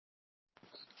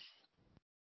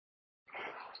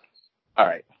All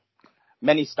right.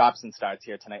 Many stops and starts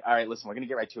here tonight. All right, listen, we're going to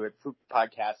get right to it. Fruit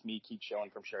Podcast, me, Keith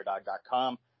Showing from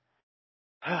SureDog.com.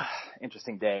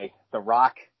 Interesting day. The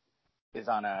Rock is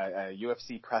on a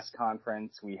UFC press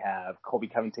conference. We have Colby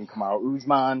Covington, Kamaru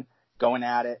Usman going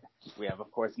at it. We have, of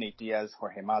course, Nate Diaz,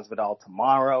 Jorge Masvidal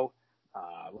tomorrow.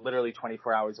 Literally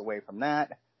 24 hours away from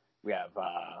that. We have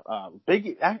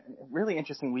really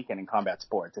interesting weekend in combat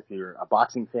sports. If you're a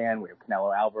boxing fan, we have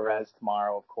Canelo Alvarez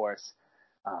tomorrow, of course.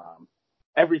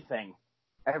 Everything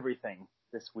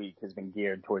this week has been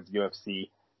geared towards UFC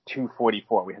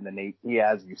 244. We had the Nate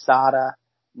Diaz USADA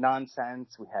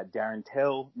nonsense. We had Darren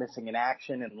Till missing in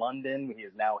action in London. He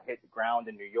has now hit the ground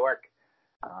in New York.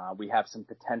 We have some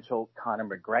potential Conor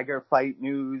McGregor fight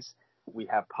news. We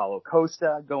have Paulo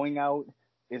Costa going out.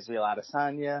 Israel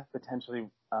Adesanya potentially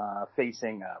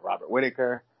facing Robert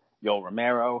Whittaker. Yoel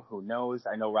Romero, who knows?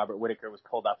 I know Robert Whittaker was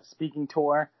pulled off a speaking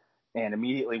tour and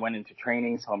immediately went into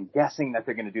training, so I'm guessing that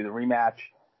they're going to do the rematch.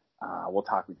 We'll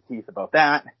talk with Keith about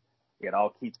that. We get all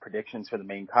Keith's predictions for the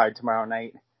main card tomorrow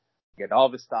night. We get all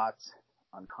of his thoughts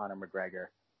on Conor McGregor.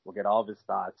 We'll get all of his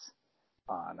thoughts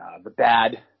on the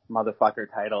bad motherfucker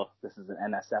title. This is an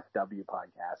NSFW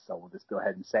podcast, so we'll just go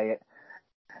ahead and say it.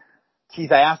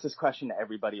 Keith, I asked this question to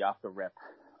everybody off the rip.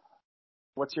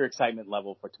 What's your excitement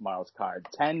level for tomorrow's card?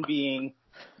 10 being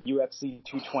UFC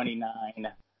 229,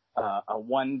 a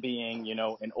 1 being,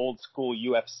 an old school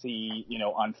UFC,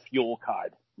 on Fuel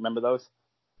card. Remember those?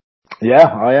 Yeah.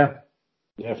 Oh, yeah.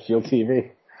 Yeah, Fuel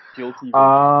TV. Fuel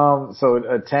TV. So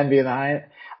a 10 being the high.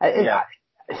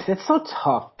 It's so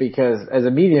tough because as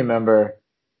a media member,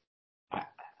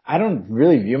 I don't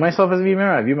really view myself as a media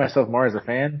member. I view myself more as a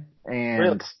fan. And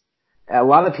really? A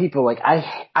lot of people,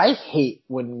 I hate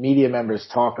when media members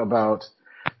talk about,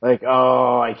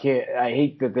 I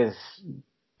hate that this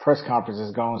press conference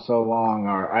is going so long,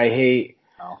 or I hate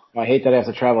that I have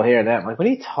to travel here and that. I'm like, what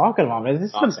are you talking about, man? This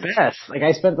is awesome. The best.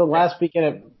 I spent the last weekend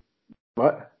at,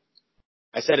 what?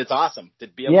 I said it's awesome to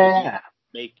be able to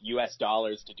make US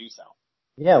dollars to do so.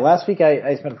 Yeah, last week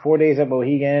I spent 4 days at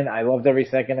Mohegan. I loved every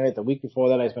second of it. The week before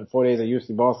that I spent 4 days at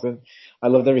UFC Boston. I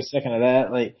loved every second of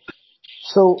that.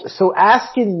 So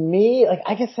asking me,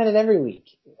 I get said it every week,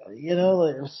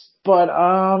 but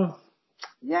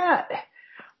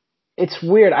it's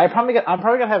weird. I'm probably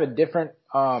gonna have a different,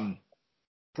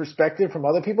 perspective from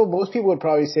other people. Most people would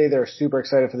probably say they're super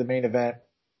excited for the main event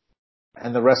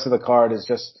and the rest of the card is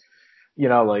just,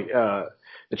 the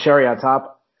cherry on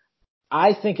top.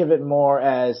 I think of it more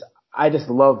as I just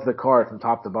love the card from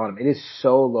top to bottom. It is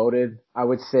so loaded. I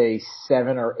would say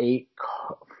 7 or 8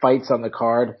 fights on the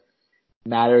card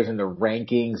matters in the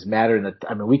rankings,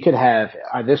 we could have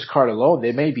on this card alone,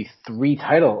 there may be 3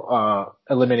 title,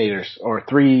 eliminators or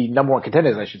 3 number 1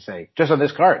 contenders, I should say, just on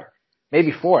this card.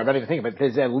 Maybe 4. I'm not even thinking, but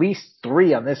there's at least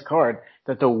 3 on this card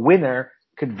that the winner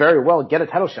could very well get a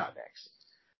title shot next.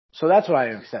 So that's why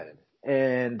I'm excited.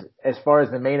 And as far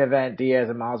as the main event, Diaz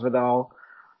and Masvidal,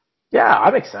 yeah,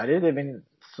 I'm excited.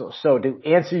 So to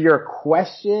answer your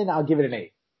question, I'll give it an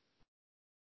 8.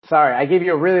 Sorry, I gave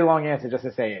you a really long answer just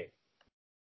to say 8.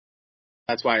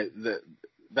 That's why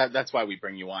that's why we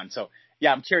bring you on. So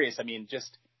yeah, I'm curious.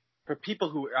 Just for people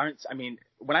who aren't,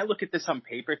 when I look at this on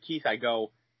paper, Keith, I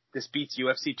go, this beats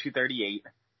UFC 238.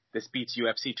 This beats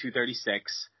UFC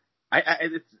 236.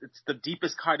 It's the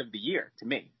deepest card of the year to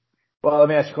me. Well, let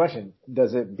me ask you a question.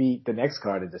 Does it beat the next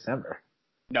card in December?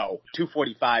 No,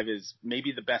 245 is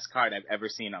maybe the best card I've ever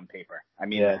seen on paper.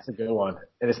 Yeah, it's a good one,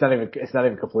 and it's not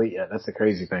even complete yet. That's the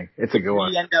crazy thing. It's a good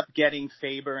one. We end up getting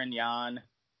Faber and Jan,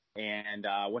 and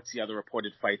what's the other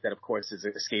reported fight that, of course, is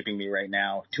escaping me right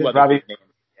now? 2 other big names.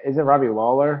 Isn't Robbie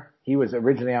Lawler? He was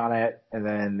originally on it, and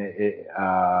then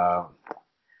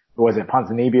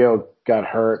Ponzinibbio got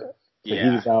hurt, so he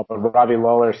was out. But Robbie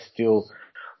Lawler's still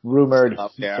rumored,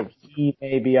 so he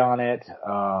may be on it.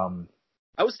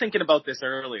 I was thinking about this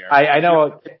earlier. I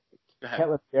know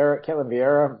Ketlin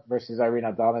Vieira versus Irene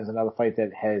Aldana is another fight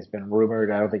that has been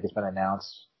rumored. I don't think it's been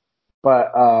announced.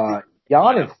 But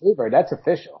Jan and Faber, that's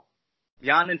official.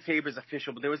 Jan and Faber's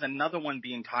official, but there was another one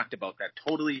being talked about that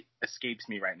totally escapes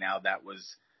me right now that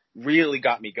was really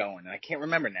got me going. And I can't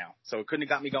remember now, so it couldn't have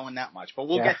got me going that much. But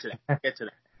we'll get to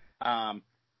that.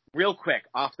 Real quick,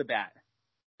 off the bat,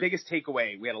 biggest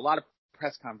takeaway. We had a lot of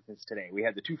press conferences today. We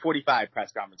had the 245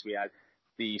 press conference. We had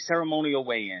the ceremonial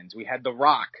weigh-ins. We had The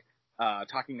Rock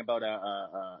talking about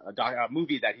a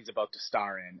movie that he's about to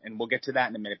star in, and we'll get to that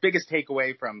in a minute. Biggest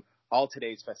takeaway from all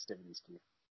today's festivities, Keith?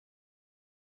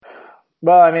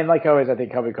 Well, like always, I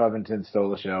think Colby Covington stole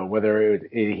the show. Whether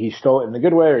he stole it in the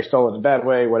good way or he stole it in the bad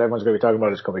way, what everyone's going to be talking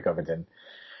about is Colby Covington.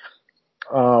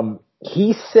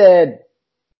 He said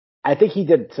I think he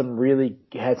had some really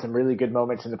good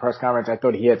moments in the press conference. I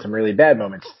thought he had some really bad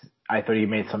moments. I thought he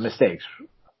made some mistakes.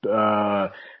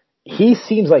 He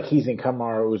seems like he's in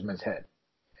Kamaru Usman's head.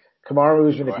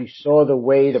 Kamaru Usman, if you saw the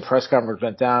way the press conference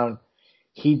went down,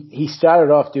 he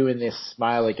started off doing this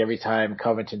smile, like every time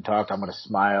Covington talked, I'm going to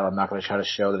smile. I'm not going to try to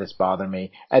show that it's bothering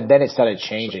me. And then it started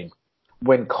changing.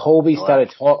 When Colby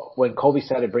started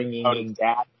bringing in,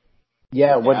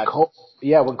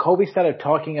 when Colby started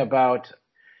talking about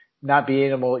not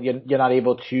being able, you're not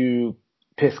able to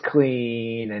piss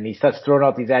clean, and he starts throwing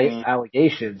out these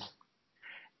allegations,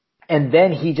 and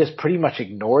then he just pretty much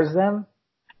ignores them.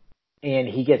 And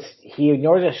he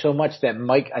ignores it so much that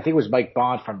I think it was Mike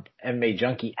Bond from MMA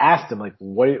Junkie asked him, like,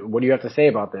 what do you have to say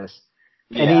about this?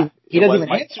 Yeah, and he doesn't even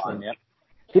answer him. Yep.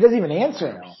 He doesn't even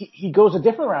answer him. He goes a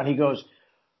different route. He goes,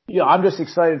 I'm just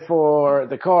excited for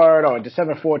the card on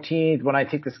December 14th when I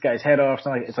take this guy's head off.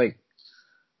 Something like, it's like,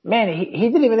 man, he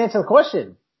didn't even answer the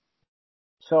question.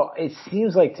 So it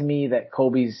seems like to me that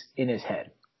Colby's in his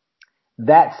head.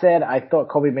 That said, I thought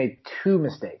Colby made two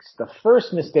mistakes. The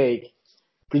first mistake,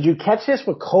 did you catch this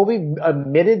where Colby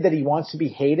admitted that he wants to be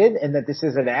hated and that this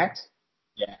is an act?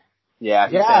 Yeah.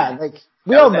 He said, like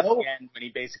we all know at the end when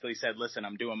he basically said, "Listen,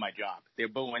 I'm doing my job. They're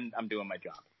booing. I'm doing my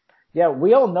job." Yeah,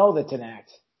 we all know that's an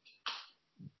act,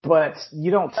 but you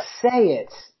don't say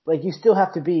it. Like you still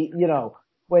have to be,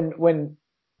 when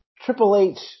Triple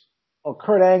H or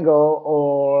Kurt Angle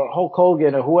or Hulk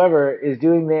Hogan or whoever is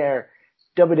doing their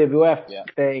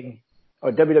WWF thing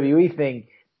or WWE thing,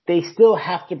 they still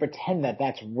have to pretend that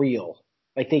that's real.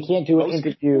 Like they can't do an interview.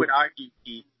 Most people would argue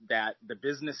that the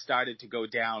business started to go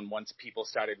down once people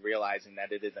started realizing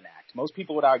that it is an act. Most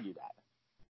people would argue that.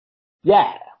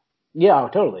 Yeah,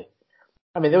 totally.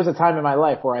 I mean, there was a time in my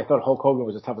life where I thought Hulk Hogan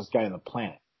was the toughest guy on the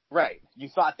planet. Right. You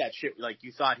thought that shit, like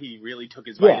you thought he really took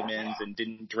his vitamins and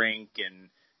didn't drink and,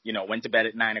 went to bed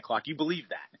at 9:00. You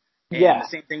believed that. And the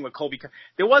same thing with Colby.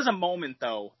 There was a moment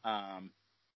though,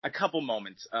 a couple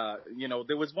moments.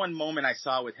 There was one moment I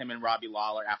saw with him and Robbie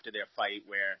Lawler after their fight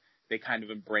where they kind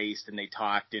of embraced and they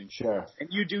talked and and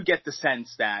you do get the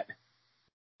sense that,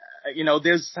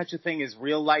 there's such a thing as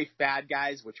real life bad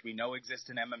guys, which we know exist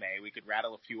in MMA. We could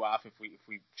rattle a few off if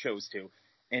we chose to.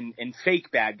 And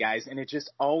fake bad guys, and it just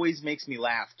always makes me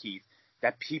laugh, Keith,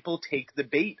 that people take the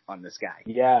bait on this guy.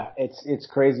 Yeah, it's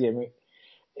crazy. I mean,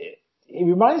 it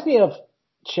reminds me of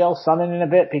Chael Sonnen in a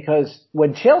bit because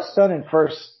when Chael Sonnen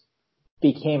first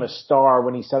became a star,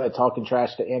 when he started talking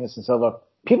trash to Anderson Silva,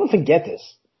 people forget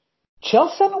this.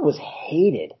 Chael Sonnen was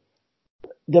hated.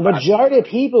 The majority of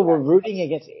people were rooting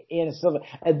against Anderson Silva.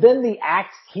 And then the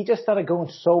act, he just started going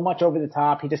so much over the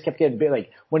top. He just kept getting bit. Like,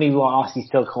 when he lost, he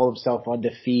still called himself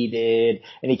undefeated.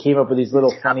 And he came up with these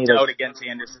little funny... out against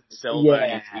Anderson Silva. Yeah.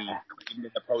 And he claimed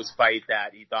in the post-fight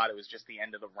that he thought it was just the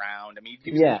end of the round. I mean,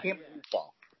 he became a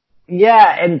football.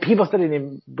 Yeah, and people started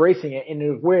embracing it in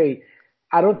a way.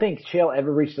 I don't think Chael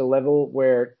ever reached a level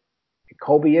where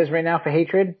Colby is right now for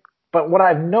hatred. But what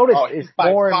I've noticed is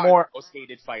more and more the most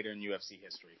hated fighter in UFC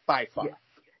history, by far.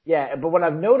 Yeah, but what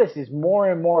I've noticed is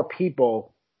more and more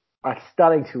people are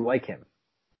starting to like him.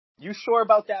 You sure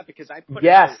about that? Because I put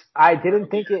I didn't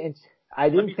think it.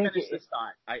 Let me finish this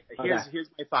thought. Here's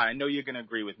my thought. I know you're going to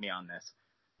agree with me on this.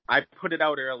 I put it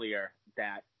out earlier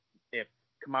that if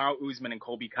Kamaru Usman and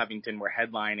Colby Covington were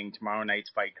headlining tomorrow night's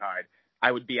fight card,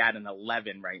 I would be at an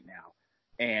 11 right now.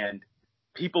 And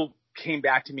people came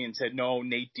back to me and said, no,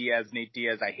 Nate Diaz,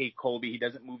 I hate Colby. He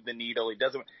doesn't move the needle.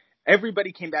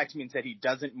 Everybody came back to me and said he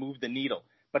doesn't move the needle.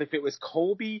 But if it was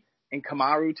Colby and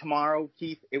Kamaru tomorrow,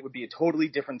 Keith, it would be a totally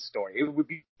different story. It would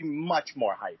be much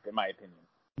more hype, in my opinion.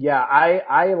 Yeah,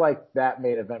 I like that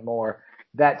main event more.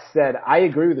 That said, I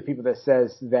agree with the people that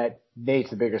says that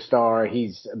Nate's a bigger star.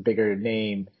 He's a bigger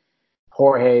name.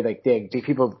 Jorge, like they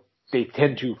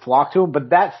tend to flock to him. But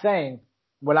that saying,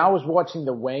 when I was watching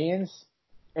the weigh-ins,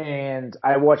 and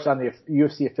I watched on the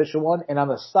UFC official one, and on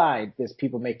the side, there's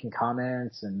people making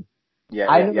comments, and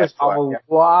I think there's a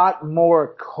lot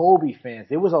more Colby fans.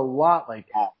 There was a lot like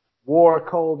War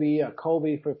Colby,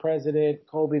 Colby for president,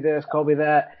 Colby this, Colby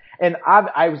that. And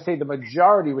I would say the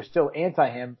majority were still anti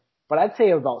him, but I'd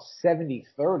say about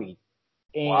 70-30.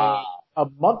 And a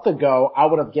month ago, I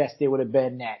would have guessed they would have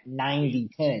been at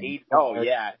 90-10.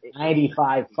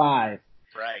 95-5. Right.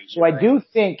 So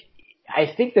I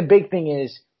think the big thing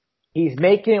is he's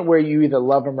making it where you either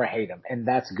love him or hate him, and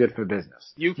that's good for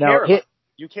business. You care about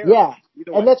Yeah,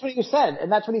 and that's what he said,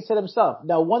 and that's what he said himself.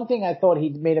 Now, one thing I thought he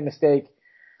made a mistake.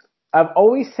 I've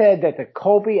always said that the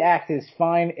Colby act is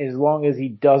fine as long as he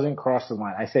doesn't cross the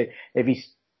line. I say if he's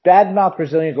badmouth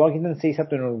Brazilian, as long as he doesn't say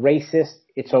something racist,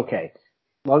 it's okay.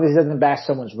 As long as he doesn't bash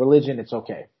someone's religion, it's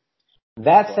okay.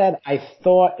 That said, I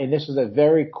thought, and this was a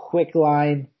very quick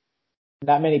line,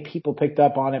 not many people picked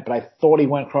up on it, but I thought he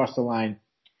went across the line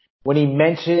when he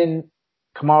mentioned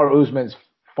Kamaru Usman's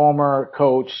former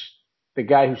coach, the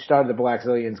guy who started the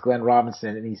Blackzilians, Glenn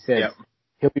Robinson, and he said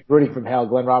he'll be rooting from hell.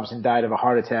 Glenn Robinson died of a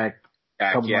heart attack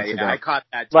a couple months ago. I caught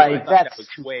that too. Right, that was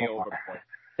way overboard.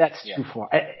 That's too far.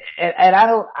 And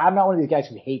I'm not one of these guys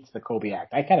who hates the Kobe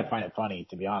Act. I kind of find it funny,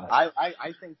 to be honest.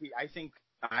 I think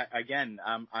again,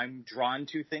 I'm drawn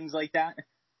to things like that,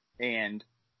 and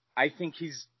I think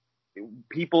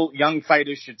young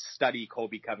fighters should study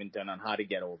Kobe Covington on how to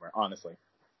get over, honestly.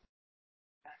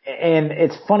 And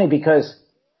it's funny because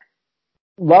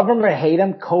love him or hate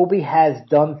him, Kobe has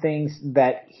done things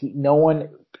that no one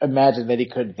imagined that he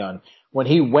could have done. When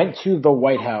he went to the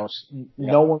White House,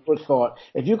 no one would have thought.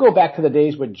 If you go back to the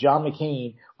days when John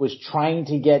McCain was trying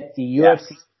to get the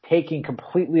UFC taken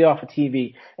completely off of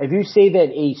TV, if you say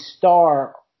that a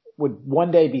star would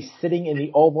one day be sitting in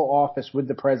the Oval Office with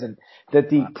the president, that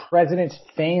the president's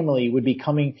family would be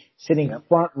sitting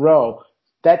front row,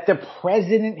 that the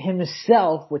president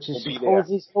himself, which is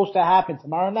supposed to happen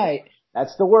tomorrow night,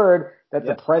 that's the word, that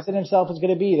the president himself is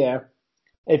going to be there.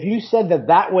 If you said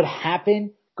that would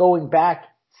happen going back,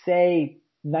 say,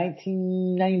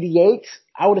 1998,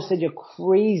 I would have said you're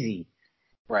crazy.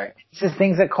 Right. It's just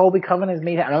things that Colby Covington has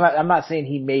made happen. I'm not saying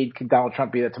he made Donald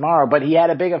Trump be there tomorrow, but he had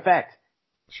a big effect.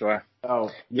 Sure.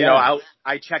 Oh, you know,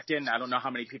 I checked in. I don't know how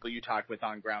many people you talked with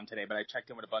on ground today, but I checked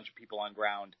in with a bunch of people on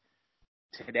ground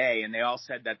today, and they all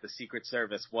said that the Secret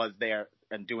Service was there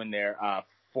and doing their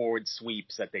forward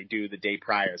sweeps that they do the day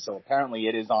prior. So apparently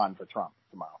it is on for Trump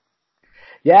tomorrow.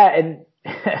 Yeah, and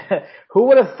who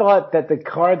would have thought that the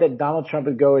card that Donald Trump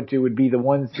would go into would be the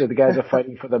ones that the guys are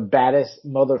fighting for the baddest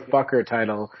motherfucker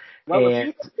title? Well, if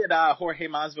you look at Jorge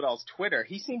Masvidal's Twitter,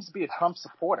 he seems to be a Trump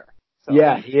supporter. So.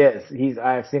 Yeah, he is.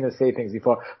 I've seen him say things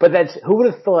before. But who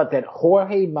would have thought that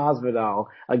Jorge Masvidal,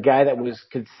 a guy that was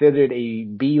considered a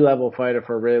B-level fighter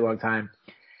for a really long time,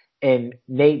 and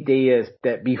Nate Diaz,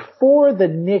 that before the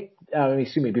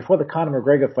Conor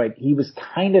McGregor fight, he was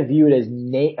kind of viewed as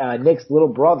Nick's little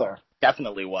brother.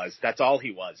 Definitely was. That's all he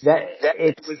was.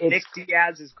 Nick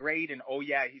Diaz is great, and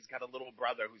he's got a little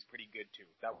brother who's pretty good too.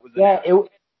 That was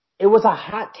it was a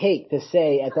hot take to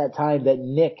say at that time that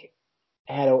Nate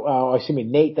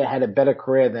that had a better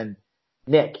career than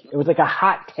Nick. It was like a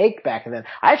hot take back then.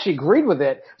 I actually agreed with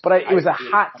it, but it was a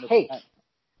hot 100%. Take.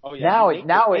 Oh yeah.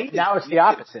 Now it's the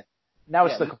opposite. Now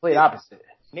it's the complete opposite.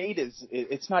 Nate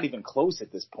it's not even close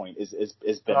at this point. Is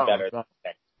been better. No.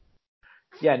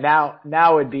 Yeah,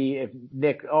 now it'd be if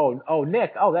Nick.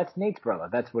 Nick. Oh, that's Nate's brother.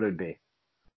 That's what it'd be.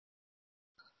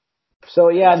 So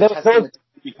yeah,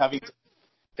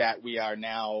 that we are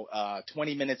now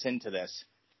 20 minutes into this,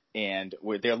 and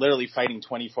they're literally fighting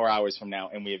 24 hours from now,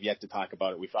 and we have yet to talk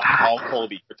about it. We fought all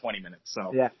Colby for 20 minutes.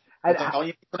 So yeah, that's all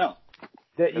you need to know.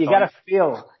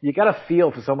 You gotta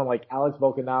feel for someone like Alex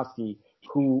Volkanovski,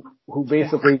 who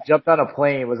basically jumped on a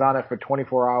plane, was on it for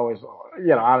 24 hours,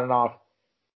 on and off,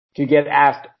 to get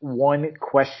asked one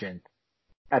question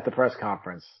at the press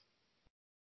conference.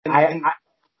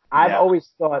 I've always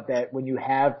thought that when you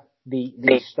have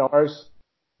the stars,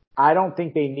 I don't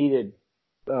think they needed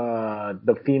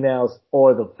the females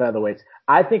or the featherweights.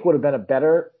 I think would have been a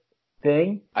better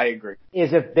thing. I agree.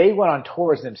 Is if they went on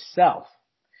tours themselves.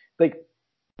 Like,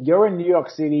 you're in New York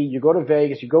City, you go to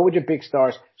Vegas, you go with your big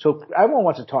stars. So everyone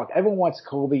wants to talk. Everyone wants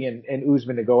Colby and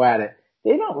Usman to go at it.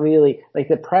 They don't really, like,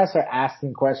 the press are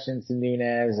asking questions to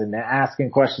Nunes and they're asking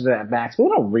questions at Max. They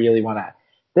don't really want to.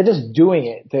 They're just doing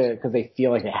it because they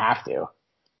feel like they have to.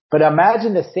 But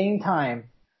imagine the same time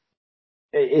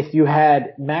if you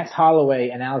had Max Holloway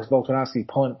and Alex Volkanovski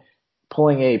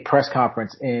pulling a press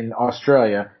conference in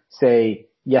Australia, say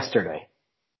yesterday,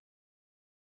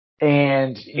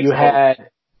 and you had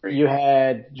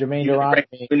Jermaine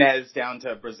Durandamy, Nunes down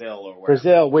to Brazil or wherever.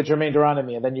 Brazil with Jermaine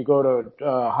Durandamy, and then you go to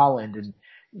Holland, and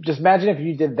just imagine if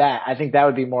you did that. I think that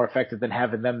would be more effective than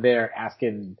having them there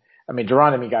asking. I mean,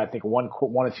 Durandamy got, I think, one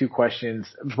or two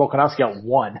questions. Volkanovski got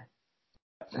one.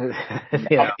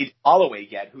 Holloway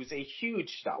yet, who's a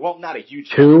huge star. Well, not a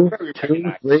huge two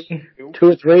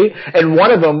or three. And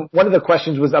one of the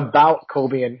questions was about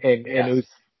Colby and Usman.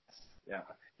 Yeah.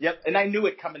 Yep. And I knew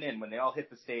it coming in when they all hit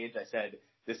the stage. I said,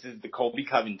 this is the Colby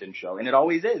Covington show. And it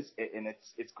always is. And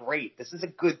it's great. This is a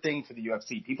good thing for the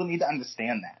UFC. People need to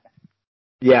understand that.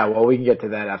 Yeah. Well, we can get to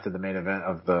that after the main event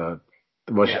of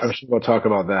I'm sure we'll talk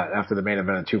about that after the main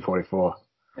event of 244.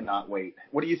 Cannot wait.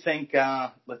 What do you think?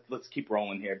 Let's keep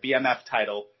rolling here. BMF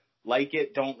title. Like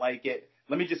it, don't like it.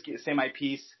 Let me just say my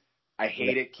piece. I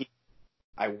hate it.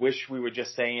 I wish we were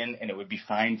just saying, and it would be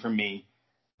fine for me.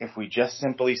 if we just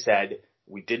simply said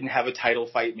we didn't have a title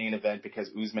fight main event because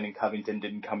Usman and Covington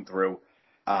didn't come through.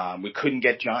 We couldn't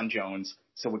get John Jones,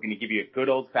 so we're going to give you a good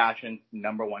old-fashioned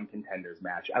number one contenders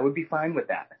match. I would be fine with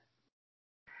that.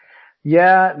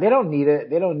 Yeah, they don't need it.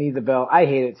 They don't need the belt. I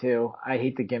hate it too. I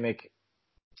hate the gimmick.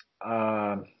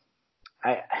 I've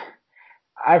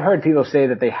heard people say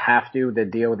that they have to, the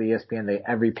deal with ESPN,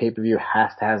 every pay-per-view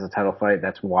has to have a title fight.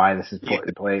 That's why this is put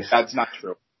in place. That's not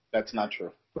true. That's not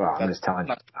true. Well, I'm just telling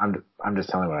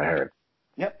what I heard.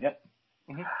 Yep.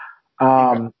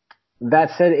 Mm-hmm.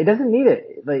 That said, it doesn't need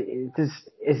it. Like,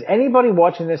 is anybody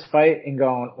watching this fight and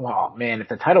going, "Oh man, if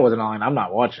the title wasn't on, I'm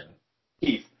not watching."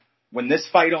 Keith, when this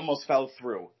fight almost fell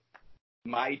through,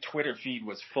 my Twitter feed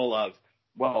was full of,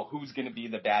 well, who's going to be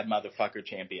the bad motherfucker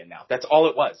champion now? That's all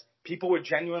it was. People were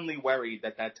genuinely worried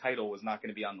that title was not going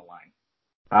to be on the line.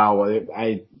 Oh, well,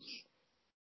 I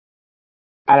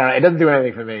don't know. It doesn't do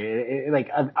anything for me.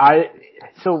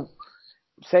 So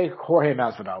say Jorge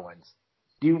Masvidal wins.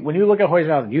 When you look at Jorge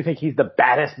Masvidal, do you think he's the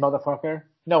baddest motherfucker?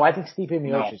 No, I think Stipe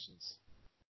Miocic is.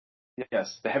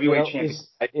 Yes, the heavyweight champion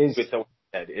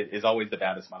is always the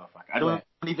baddest motherfucker. I don't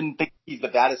even think he's the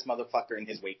baddest motherfucker in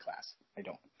his weight class. I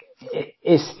don't.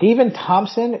 Is Stephen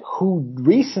Thompson, who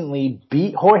recently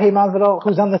beat Jorge Masvidal,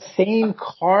 who's on the same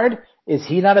card, is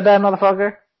he not a bad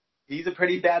motherfucker? He's a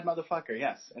pretty bad motherfucker,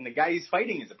 yes. And the guy he's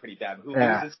fighting is a pretty bad, who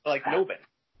loses to like nobody.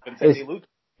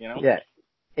 Yeah.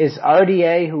 Is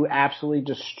RDA, who absolutely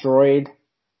destroyed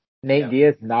Nate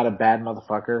Diaz, not a bad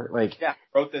motherfucker? I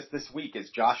wrote this week. Is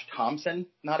Josh Thompson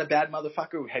not a bad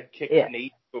motherfucker who head kicked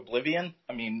Nate to oblivion?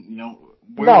 I mean,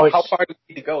 how far do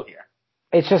we need to go here?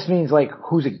 It just means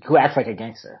who acts like a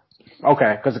gangster.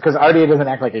 Okay, because RDA doesn't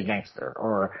act like a gangster,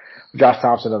 or Josh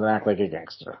Thompson doesn't act like a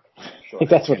gangster. Sure. I think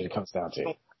that's what it comes down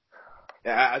to.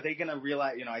 Are they going to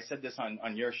realize, I said this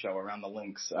on your show around the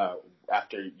links,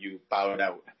 after you bowed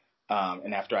out,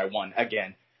 and after I won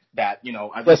again, that,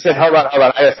 Listen, hold on. I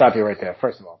gotta stop you right there.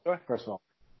 First of all,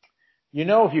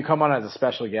 if you come on as a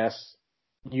special guest,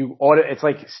 it's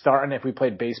like starting if we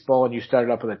played baseball and you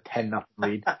started up with a 10-0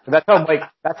 lead. That's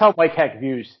how Mike Heck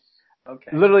views.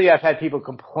 Okay. Literally, I've had people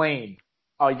complain,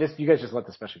 "Oh, you guys just let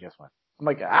the special guest win." I'm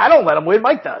like, I don't let him win.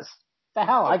 Mike does. The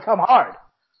hell, I come hard.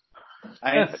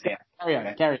 I understand. Carry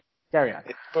on.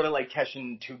 It's sort of like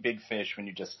catching two big fish when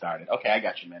you just started. Okay, I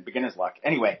got you, man. Beginner's luck.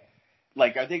 Anyway,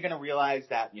 are they going to realize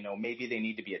that, maybe they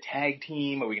need to be a tag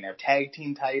team? Are we going to have tag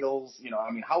team titles?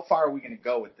 How far are we going to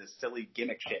go with this silly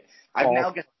gimmick shit? I've now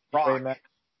got Rock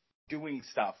doing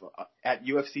stuff at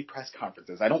UFC press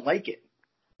conferences. I don't like it.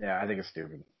 Yeah, I think it's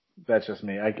stupid. That's just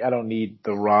me. I don't need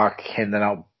The Rock handing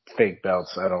out fake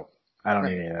belts. I don't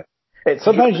need any of that.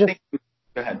 Sometimes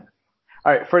Go ahead.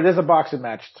 All right, there's a boxing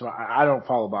match tomorrow. I don't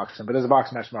follow boxing, but there's a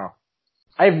boxing match tomorrow.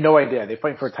 I have no idea. They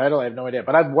fight for a title. I have no idea,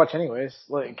 but I'd watch anyways.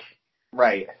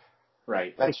 Right.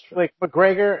 That's true.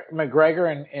 McGregor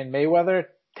and Mayweather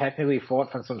technically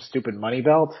fought for some stupid money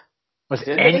belt. Was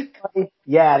anybody?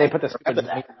 Yeah, they put the stupid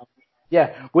money belt.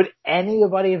 Yeah, would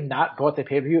anybody have not bought the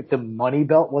pay-per-view if the money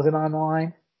belt wasn't on the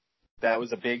line? That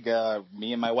was a big.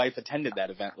 Me and my wife attended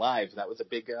that event live. That was a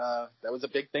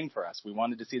big thing for us. We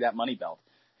wanted to see that money belt.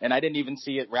 And I didn't even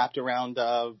see it wrapped around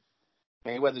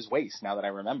Mayweather's waist, now that I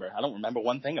remember. I don't remember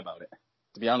one thing about it,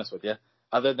 to be honest with you,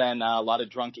 other than a lot of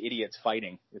drunk idiots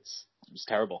fighting. It was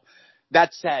terrible.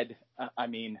 That said, let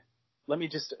me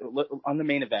just, on the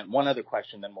main event, one other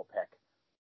question, then we'll pick.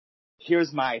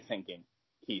 Here's my thinking,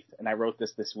 Keith, and I wrote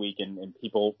this week, and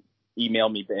people email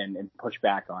me and push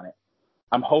back on it.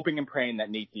 I'm hoping and praying that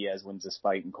Nate Diaz wins this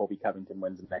fight and Colby Covington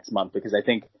wins next month, because I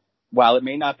think, while it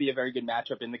may not be a very good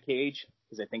matchup in the cage,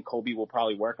 because I think Colby will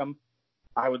probably work him,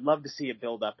 I would love to see a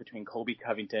build-up between Colby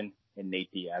Covington and Nate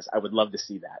Diaz. I would love to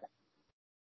see that.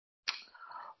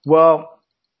 Well,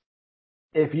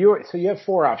 you have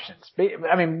four options.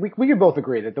 I mean, we can both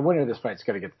agree that the winner of this fight is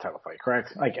going to get the title fight,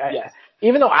 correct? Yes.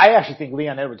 Even though I actually think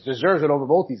Leon Edwards deserves it over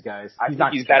both these guys.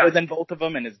 He's better than both of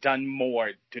them and has done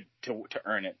more to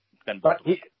earn it than both of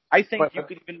them. I think you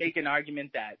could even make an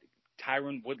argument that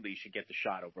Tyron Woodley should get the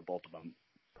shot over both of them.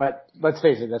 But let's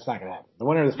face it, that's not going to happen. The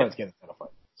winner of this fight is getting the title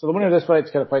fight. So the winner of this fight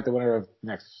is going to fight the winner of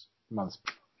next month's.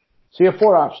 So you have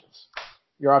four options.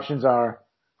 Your options are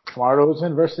Kamaru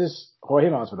Usman versus Jorge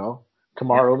Masvidal,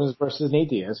 Kamaru Usman versus Nate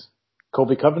Diaz,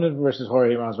 Colby Covington versus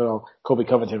Jorge Masvidal, Colby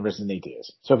Covington versus Nate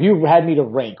Diaz. So if you had me to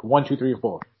rank 1, 2, 3, or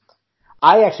 4,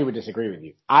 I actually would disagree with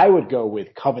you. I would go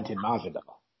with Covington Masvidal.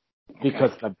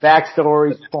 Because the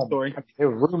backstories, they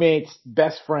were roommates,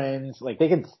 best friends, all right,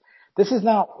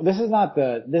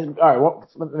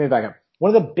 let me back up.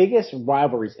 One of the biggest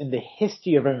rivalries in the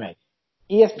history of MMA,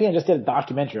 ESPN just did a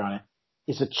documentary on it,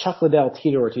 is the Chuck Liddell,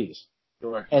 Tito Ortiz.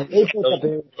 Sure. And they built up, they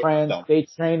were friends, they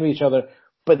trained with each other,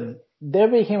 but there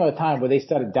became a time where they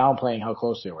started downplaying how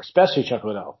close they were, especially Chuck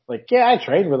Liddell. Like, yeah, I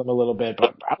trained with him a little bit,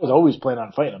 but I was always planning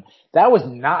on fighting him. That was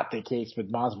not the case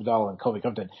with Masvidal and Colby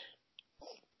Covington.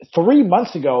 3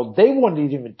 months ago, they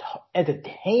wouldn't even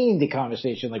entertain the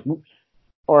conversation,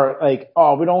 or like,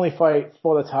 oh, we'd only fight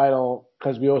for the title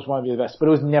because we always want to be the best, but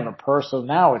it was never personal.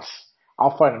 Now it's,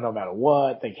 I'll fight them no matter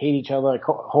what. They hate each other.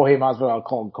 Jorge Masvidal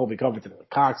called Colby Covington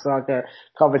a cocksucker.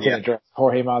 Covington addressed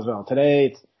Jorge Masvidal today.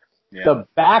 It's the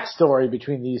backstory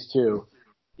between these two.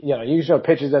 You know, you show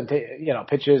pictures of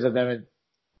them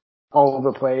all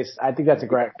over the place. I think that's a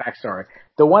great backstory.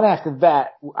 The one after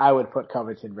that, I would put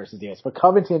Covington versus Diaz. But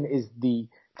Covington is the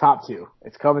top two.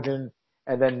 It's Covington,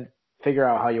 and then figure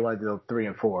out how you want to do 3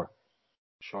 and 4.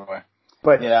 Sure.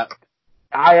 But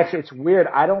it's weird.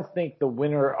 I don't think the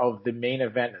winner of the main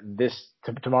event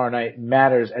tomorrow night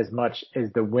matters as much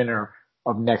as the winner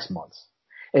of next month's.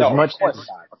 As much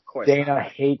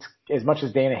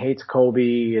as Dana hates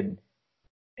Colby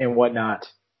and whatnot,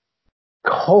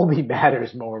 Colby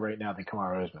matters more right now than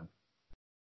Kamaru Usman.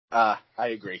 I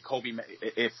agree. Colby,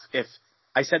 if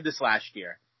I said this last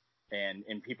year,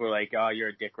 and people were like, "Oh, you're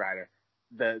a dick rider."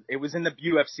 It was in the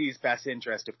UFC's best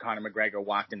interest if Conor McGregor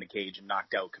walked in the cage and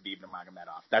knocked out Khabib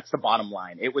Nurmagomedov. That's the bottom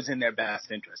line. It was in their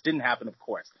best interest. Didn't happen, of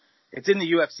course. It's in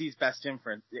the UFC's best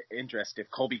interest if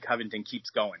Colby Covington keeps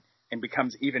going and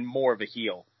becomes even more of a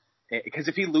heel. Because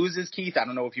if he loses, Keith, I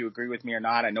don't know if you agree with me or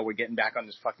not. I know we're getting back on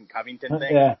this fucking Covington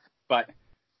thing. But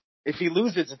if he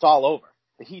loses, it's all over.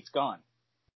 The heat's gone.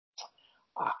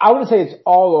 I wouldn't say it's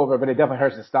all over, but it definitely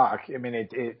hurts the stock. I mean,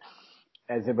 it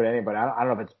as with anybody. I don't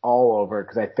know if it's all over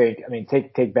because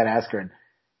take Ben Askren.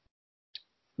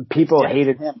 People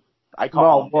hated him.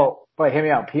 but hear me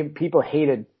out. People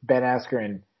hated Ben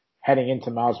Askren heading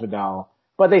into Masvidal,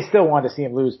 but they still wanted to see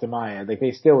him lose to Maia. Like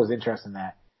they still was interested in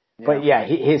that. Yeah. But yeah,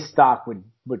 his stock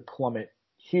would plummet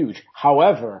huge.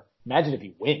 However, imagine if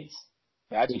he wins.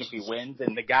 Imagine if he wins,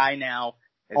 and the guy now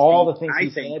the things he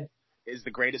said is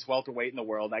the greatest welterweight in the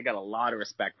world. I got a lot of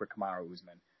respect for Kamaru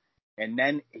Usman. And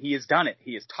then he has done it.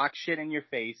 He has talked shit in your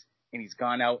face, and he's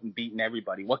gone out and beaten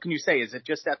everybody. What can you say? Is it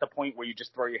just at the point where you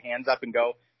just throw your hands up and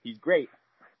go, he's great?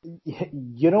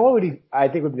 You know what I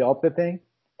think would be the ultimate thing?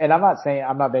 And I'm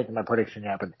not making my prediction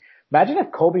yet, but imagine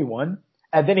if Colby won,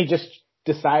 and then he just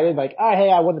decided, like, oh, hey,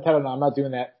 I won the title now. I'm not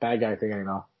doing that bad guy thing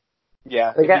anymore.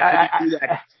 Yeah.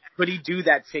 Could he do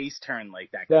that face turn like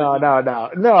that? No,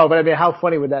 but I mean, how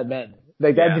funny would that been?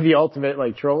 Like, that'd be the ultimate,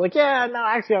 like, troll. Like, yeah, no,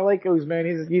 actually, I like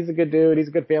Usman. He's a good dude. He's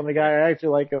a good family guy. I actually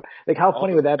like him. Like, how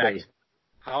funny would that be?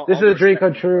 This is a dream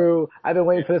come true. I've been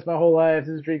waiting for this my whole life.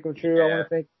 This is a dream come true. Yeah.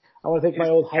 I want to thank my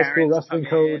old high school wrestling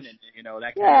coach. And,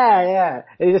 that kind of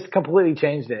And he just completely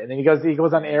changed it. And then he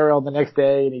goes on Ariel the next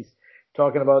day and he's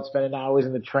talking about spending hours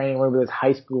in the training room with his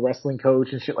high school wrestling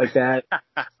coach and shit like that.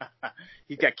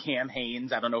 He's got Cam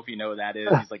Hanes. I don't know if you know who that is.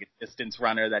 He's like a distance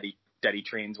runner that he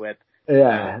trains with.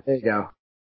 Yeah, there you go.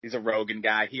 He's a Rogan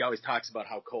guy. He always talks about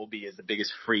how Colby is the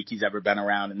biggest freak he's ever been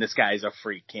around, and this guy is a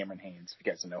freak, Cameron Hanes. If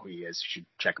you guys don't know who he is, you should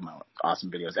check him out. Awesome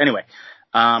videos. Anyway,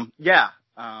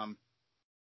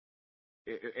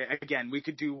 again, we're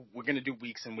going to do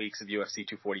weeks and weeks of UFC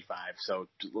 245, so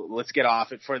let's get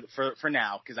off it for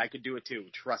now, because I could do it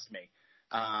too, trust me.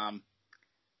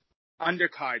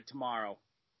 Undercard tomorrow.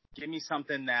 Give me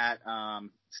something that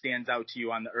stands out to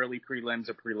you on the early prelims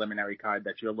or preliminary card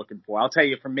that you're looking for. I'll tell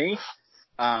you, for me,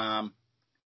 I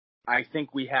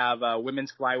think we have a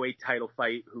women's flyweight title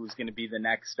fight who's going to be the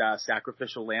next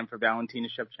sacrificial lamb for Valentina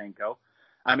Shevchenko.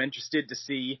 I'm interested to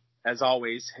see, as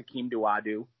always, Hakeem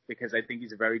Dawodu, because I think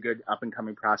he's a very good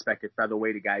up-and-coming prospect at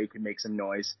featherweight, a guy who can make some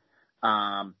noise.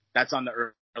 That's on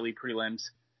the early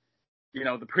prelims. You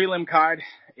know, the prelim card,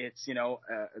 it's, a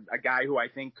guy who I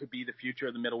think could be the future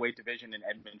of the middleweight division in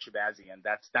Edmund Shabazian.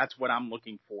 That's what I'm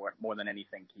looking for more than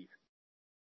anything, Keith.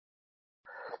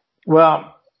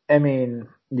 Well, I mean,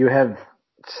 you have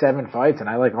 7 fights, and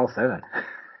I like all 7.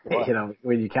 Wow.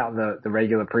 When you count the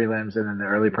regular prelims and then the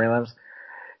early prelims.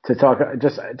 To talk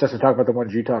about the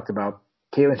ones you talked about,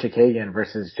 Caitlin Chikagian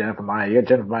versus Jennifer Maia. You got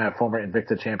Jennifer Maia, former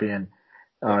Invicta champion.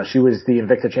 She was the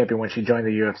Invicta champion when she joined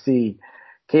the UFC.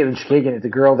 Caitlin Chikagian is a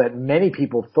girl that many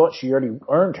people thought she already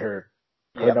earned her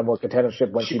number one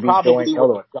contendership when she beat Joanne Calderwood. She probably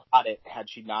would have got it had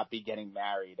she not be getting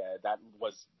married. That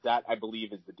I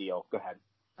believe is the deal. Go ahead.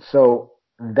 So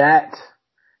that,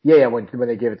 when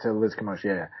they gave it to Liz Camosh,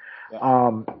 yeah.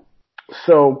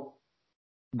 So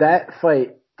that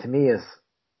fight to me is,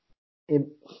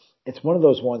 it's one of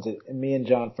those ones that, and me and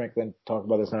John Franklin talk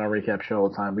about this on our recap show all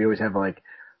the time. We always have like,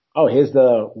 oh,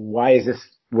 why is this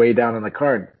way down on the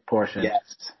card portion.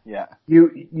 Yes. Yeah.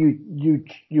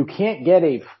 You can't get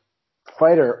a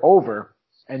fighter over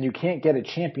and you can't get a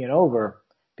champion over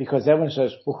because everyone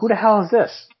says, well, who the hell is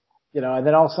this? And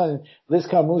then all of a sudden Liz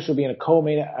Carmouche will be in a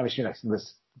co-main, I mean,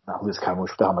 not Liz Carmouche,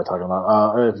 what the hell am I talking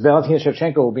about? Valentina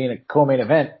Shevchenko will be in a co-main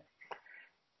event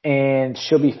and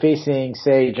she'll be facing,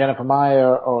 say, Jennifer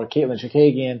Maia or Caitlin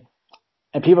Chookagian,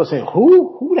 and people say,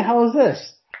 who the hell is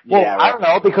this? Well, Yeah, right. I don't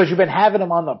know, because you've been having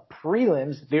them on the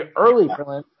prelims, the early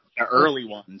prelims. The early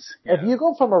ones. Yeah. If you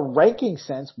go from a ranking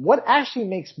sense, what actually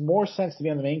makes more sense to be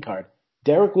on the main card?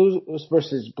 Derek Lewis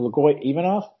versus Blagoy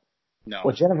Ivanov? No.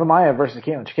 Or Jennifer Maia versus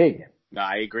Caitlin Chookagian? No,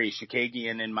 I agree.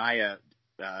 Chookagian and Maia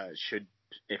should,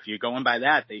 if you're going by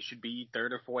that, they should be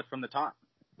third or fourth from the top.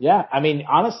 Yeah, I mean,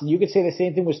 honestly, you could say the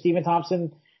same thing with Stephen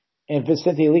Thompson and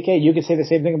Vicente Luque. You could say the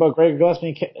same thing about Gregor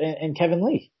Gillespie and Kevin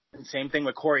Lee. And same thing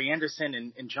with Corey Anderson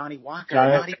and Johnny Walker.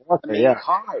 Not even the main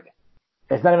card.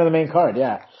 It's not even the main card,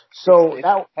 yeah. So it's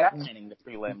that headlining the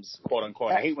prelims, quote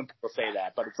unquote. I hate when people say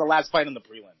that, but it's the last fight on the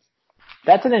prelims.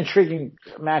 That's an intriguing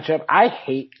matchup. I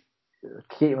hate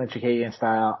Caitlin Chookagian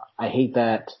style. I hate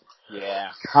that. Yeah.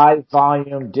 High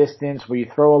volume distance where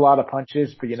you throw a lot of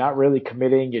punches, but you're not really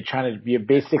committing. You're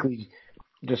basically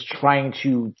just trying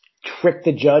to trick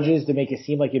the judges to make it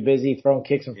seem like you're busy throwing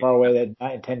kicks from far away that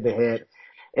not intend to hit.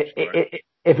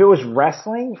 If it was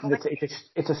wrestling,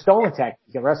 it's a stolen tactic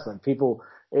in wrestling. People,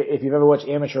 if you've ever watched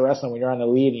amateur wrestling, when you're on the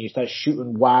lead and you start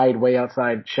shooting wide, way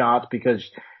outside shots because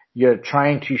you're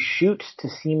trying to shoot to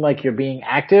seem like you're being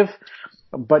active,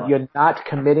 but you're not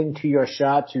committing to your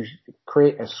shot to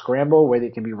create a scramble where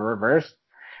it can be reversed.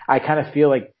 I kind of feel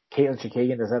like Caitlin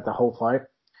Chookagian does that the whole fight.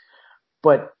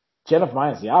 But Jennifer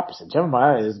Maia is the opposite. Jennifer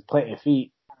Maia is planting your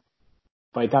feet,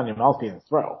 bite down your mouthpiece and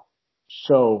throw.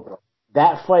 So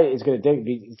that fight is going to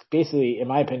be basically, in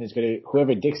my opinion, is going to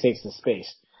whoever dictates the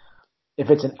space. If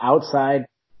it's an outside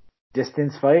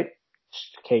distance fight,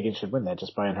 Kagan should win that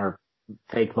just by her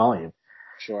fake volume.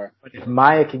 Sure. But if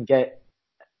Maia can get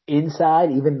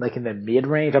inside, even like in the mid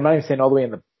range, I'm not even saying all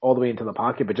the way into the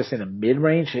pocket, but just in the mid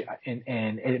range,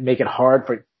 and make it hard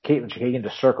for Caitlin Chookagian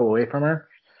to circle away from her,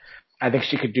 I think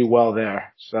she could do well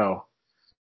there. So,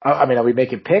 I mean, are we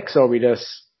making picks or are we just?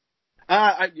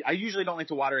 I usually don't like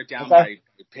to water it down by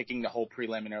picking the whole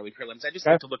prelim and early prelims. I just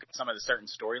like to look at some of the certain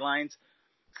storylines.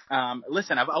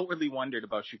 Listen, I've outwardly wondered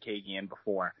about Chookagian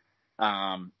before.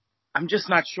 I'm just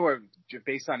not sure,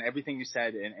 based on everything you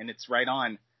said, and it's right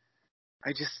on.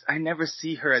 I never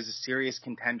see her as a serious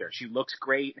contender. She looks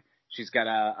great. She's got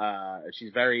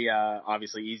she's very,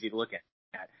 obviously easy to look at.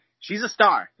 She's a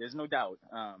star. There's no doubt.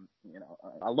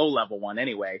 A low level one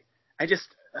anyway.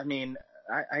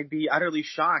 I'd be utterly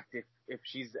shocked if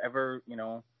she's ever,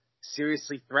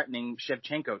 seriously threatening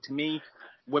Shevchenko. To me,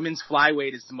 women's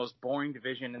flyweight is the most boring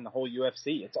division in the whole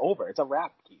UFC. It's over. It's a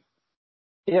wrap, Keith.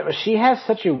 Yeah, but she has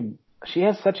such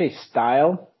a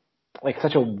style, like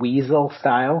such a weasel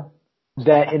style,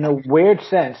 that in a weird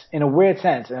sense, and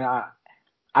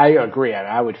I agree.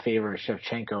 I would favor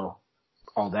Shevchenko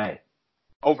all day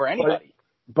over anybody.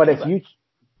 But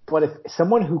if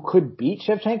someone who could beat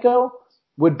Shevchenko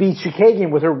would be Chookagian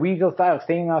with her weasel style,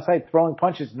 staying outside, throwing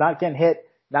punches, not getting hit,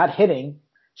 not hitting.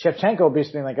 Shevchenko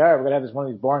basically like, all right, we're gonna have this one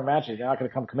of these boring matches. You're not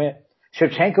gonna come commit.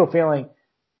 Shevchenko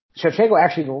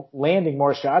actually landing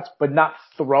more shots, but not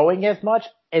throwing as much,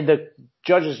 and the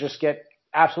judges just get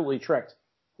absolutely tricked.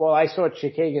 Well, I saw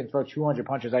Chookagian throw 200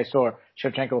 punches. I saw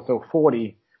Shevchenko throw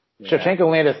 40. Yeah.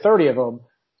 Shevchenko landed 30 of them.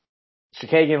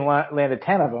 Chookagian landed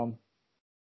 10 of them.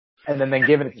 And then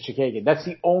giving it to Chookagian. That's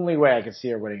the only way I can see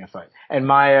her winning a fight. And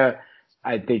Maia,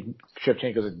 I think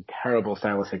Shevchenko's a terrible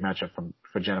stylistic matchup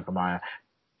for Jennifer Maia.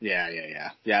 Yeah.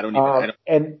 I don't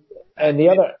even. And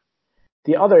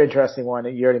the other interesting one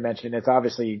that you already mentioned, it's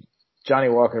obviously Johnny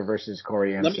Walker versus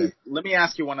Corey Anderson. Let me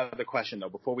ask you one other question though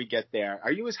before we get there.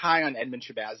 Are you as high on Edmund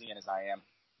Shabazian as I am?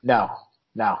 No.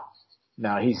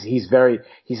 He's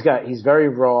very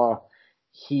raw.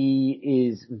 He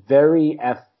is very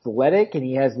athletic and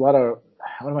he has a lot of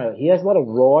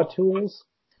raw tools,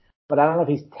 but I don't know if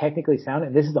he's technically sound.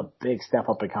 And this is a big step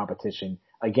up in competition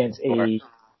against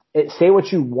say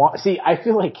what you want. See, I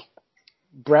feel like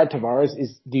Brad Tavares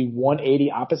is the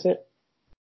 180 opposite,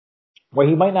 where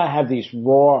he might not have these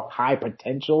raw high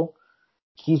potential.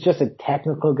 He's just a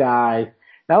technical guy.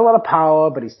 Not a lot of power,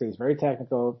 but he stays very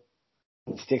technical.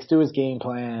 He sticks to his game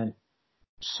plan.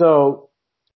 So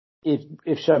if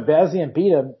Shabazian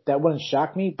beat him, that wouldn't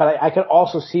shock me. But I could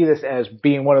also see this as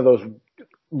being one of those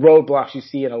roadblocks you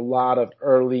see in a lot of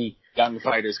early young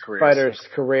fighters' careers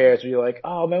where you're like,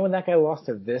 oh man, when that guy lost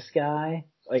to this guy,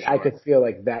 like sure. I could feel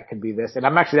like that could be this. And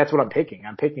that's what I'm picking.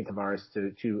 I'm picking Tavares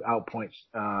to outpoint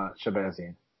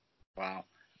Shabazian. Wow.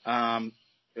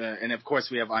 And of course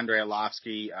we have Andrei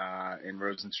Arlovsky and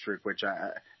Rosenstruck, which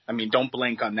I mean, don't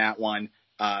blink on that one.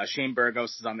 Shane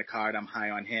Burgos is on the card. I'm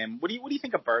high on him. What do you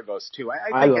think of Burgos too? I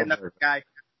I think love another her. guy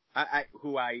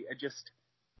who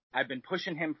I've been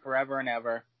pushing him forever and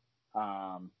ever.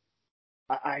 I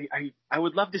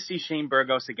would love to see Shane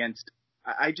Burgos against.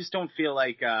 I just don't feel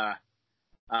like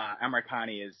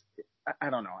Amirkhani is.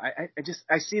 I don't know.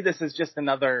 I see this as just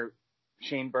another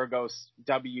Shane Burgos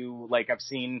W like I've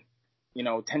seen,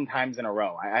 10 times in a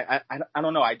row. I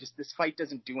don't know. This fight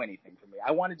doesn't do anything for me.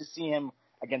 I wanted to see him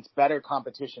against better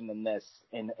competition than this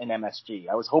in MSG.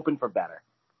 I was hoping for better.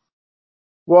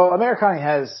 Well,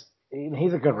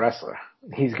 he's a good wrestler.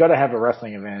 He's got to have a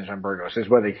wrestling advantage on Burgos. Is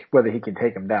whether he can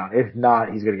take him down. If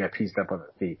not, he's going to get pieced up on the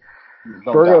feet.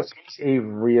 No Burgos doubt. is a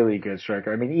really good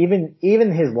striker. I mean,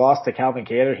 even his loss to Calvin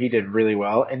Kattar, he did really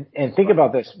well. And think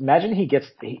about this. Imagine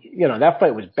that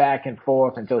fight was back and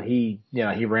forth until he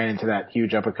ran into that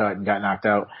huge uppercut and got knocked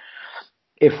out.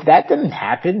 If that didn't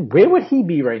happen, where would he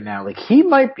be right now? Like he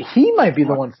might be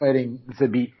the one fighting to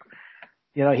beat.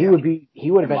 He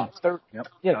would have been third. Yep.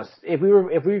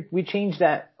 If we changed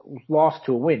that loss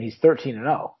to a win, he's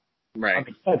 13-0. Right. I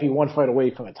mean, he might be one fight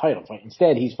away from a title fight.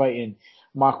 Instead, he's fighting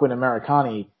Makwan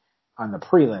Americani on the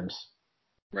prelims.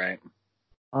 Right.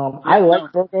 I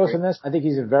like Burgos in this. I think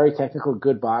he's a very technical,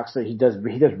 good boxer. He does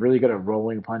really good at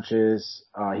rolling punches.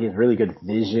 He has really good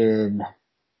vision.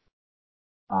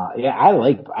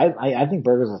 I think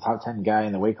Burgos is a top 10 guy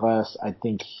in the weight class. I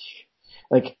think,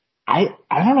 I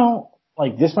don't know,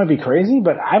 this might be crazy,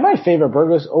 but I might favor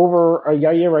Burgos over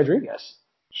Yair Rodriguez.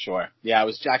 Sure. Yeah, I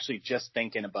was actually just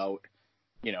thinking about,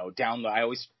 I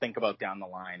always think about down the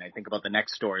line. I think about the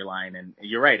next storyline, and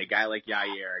you're right, a guy like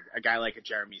Yair, a guy like a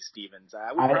Jeremy Stevens,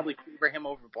 I would probably favor him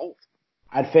over both.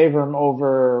 I'd favor him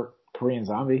over Korean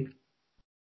Zombie.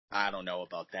 I don't know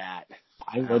about that.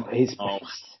 I would. He's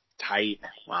tight.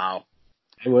 Wow.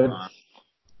 I would.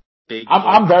 Big.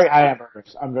 I'm very high on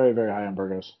Burgos. I'm very, very high on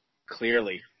Burgos.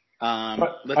 Clearly.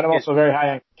 But I'm also very high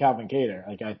on Calvin Kattar.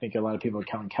 I think a lot of people are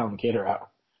counting Calvin Kattar out.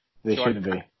 They shouldn't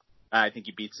be. I think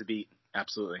he beats the beat.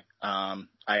 Absolutely. I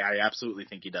absolutely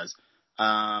think he does.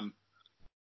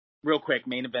 Real quick,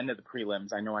 main event of the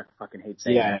prelims. I know I fucking hate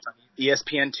saying that.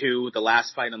 ESPN2, the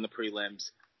last fight on the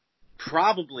prelims.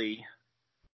 Probably,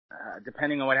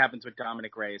 depending on what happens with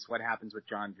Dominic Reyes, what happens with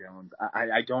John Jones,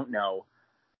 I don't know.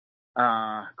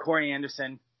 Corey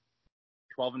Anderson,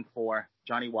 12-4.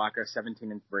 Johnny Walker,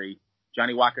 17-3.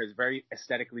 Johnny Walker is very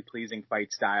aesthetically pleasing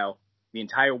fight style. The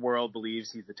entire world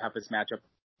believes he's the toughest matchup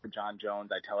for John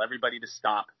Jones. I tell everybody to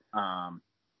stop.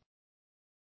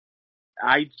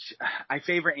 I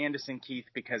favor Anderson, Keith,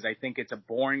 because I think it's a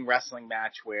boring wrestling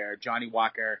match where Johnny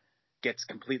Walker gets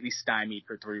completely stymied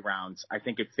for 3 rounds. I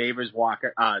think it favors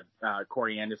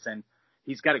Corey Anderson.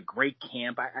 He's got a great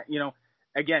camp.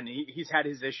 Again, he's had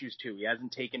his issues too. He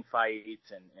hasn't taken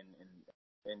fights,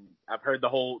 and I've heard the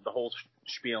whole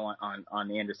spiel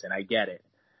on Anderson. I get it.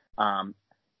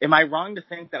 Am I wrong to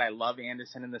think that I love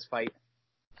Anderson in this fight?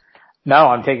 No,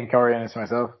 I'm taking Corey Anderson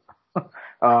myself.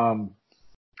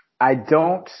 I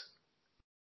don't.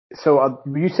 So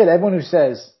you said everyone who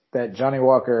says that Johnny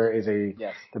Walker is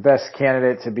the best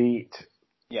candidate to beat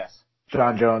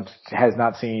John Jones has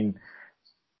not seen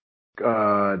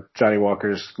Johnny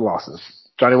Walker's losses.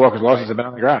 Johnny Walker's losses have been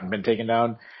on the ground, been taken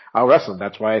down, out wrestled.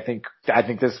 That's why I think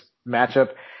this matchup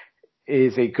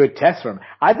is a good test for him.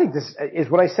 I think this is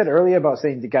what I said earlier about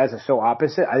saying the guys are so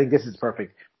opposite. I think this is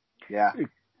perfect. Yeah.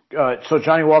 So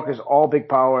Johnny Walker's all big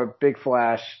power, big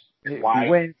flash.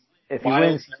 If he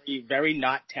wins, very, very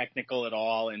not technical at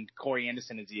all, and Corey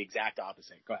Anderson is the exact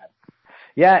opposite. Go ahead.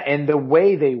 Yeah, and the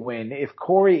way they win, if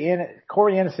Corey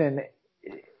Anderson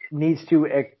needs to,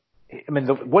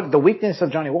 the weakness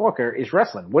of Johnny Walker is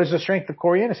wrestling. What is the strength of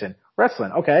Corey Anderson?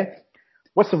 Wrestling. Okay.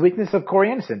 What's the weakness of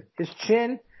Corey Anderson? His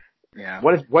chin. Yeah.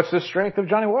 What's the strength of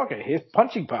Johnny Walker? His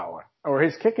punching power, or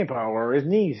his kicking power, or his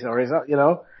knees, or his,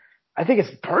 I think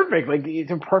it's perfect.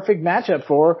 It's a perfect matchup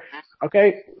for,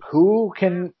 who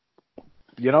can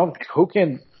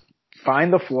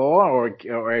find the flaw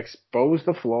or expose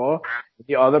the flaw in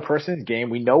the other person's game.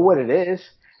 We know what it is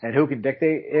and who can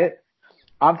dictate it.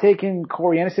 I'm taking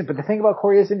Corey Anderson, but the thing about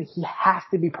Corey Anderson, he has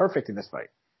to be perfect in this fight.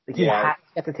 He has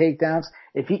to get the takedowns.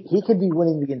 If he could be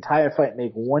winning the entire fight,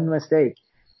 make one mistake,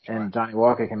 and Johnny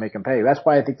Walker can make him pay. That's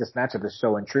why I think this matchup is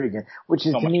so intriguing, which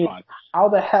is to me, how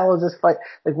the hell is this fight?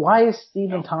 Why is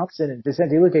Stephen Thompson and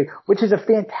Vicente Luque, which is a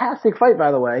fantastic fight,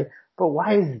 by the way, but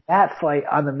why is that fight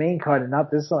on the main card and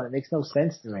not this one? It makes no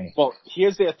sense to me. Well,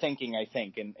 here's their thinking, I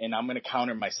think, and I'm going to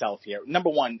counter myself here. Number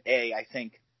one, I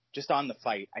think, just on the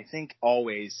fight, I think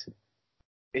always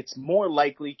it's more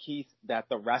likely, Keith, that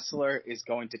the wrestler is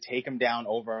going to take him down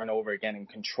over and over again and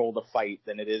control the fight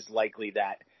than it is likely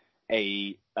that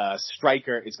a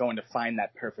striker is going to find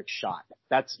that perfect shot.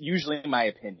 That's usually my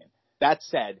opinion. That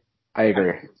said, I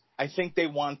agree. I think they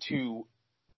want to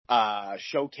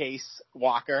showcase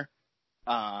Walker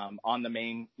on the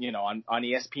main, on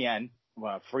ESPN,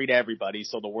 free to everybody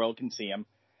so the world can see him.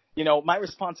 My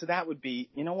response to that would be,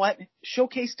 you know what?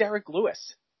 Showcase Derek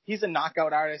Lewis. He's a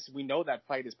knockout artist. We know that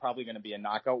fight is probably going to be a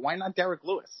knockout. Why not Derek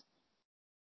Lewis?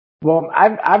 Well,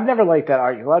 I've never liked that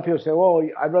argument. A lot of people say, well,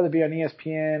 I'd rather be on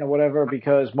ESPN or whatever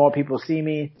because more people see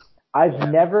me. I've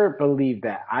never believed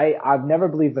that. I've never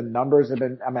believed the numbers have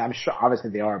been, I'm sure obviously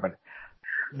they are, but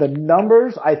the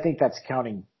numbers, I think that's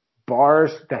counting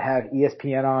bars that have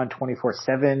ESPN on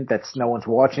 24/7 that's no one's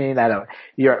watching.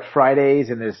 You're at Fridays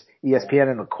and there's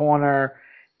ESPN in the corner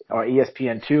or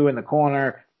ESPN2 in the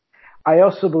corner. I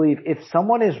also believe if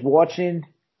someone is watching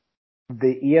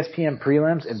the ESPN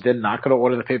prelims and then not going to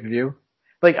order the pay-per-view,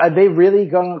 like, are they really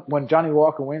going to, when Johnny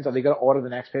Walker wins, are they going to order the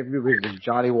next pay-per-view because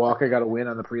Johnny Walker got to win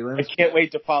on the prelims? I can't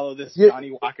wait to follow this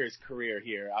Johnny Walker's career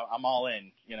here. I'm all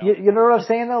in, You know what I'm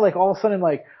saying though? Like, all of a sudden,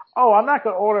 like, oh, I'm not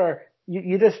going to order,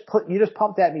 you just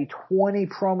pumped at me 20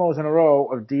 promos in a row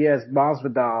of Diaz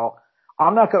Masvidal.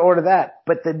 I'm not going to order that.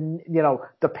 But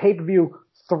the pay-per-view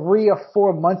 3 or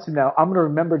 4 months from now, I'm going to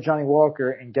remember Johnny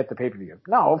Walker and get the pay-per-view.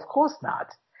 No, of course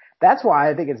not. That's why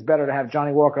I think it's better to have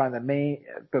Johnny Walker on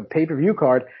the pay-per-view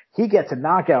card. He gets a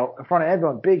knockout in front of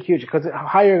everyone, big, huge, because the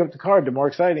higher up the card, the more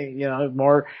exciting,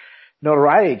 more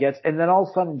notoriety it gets. And then all of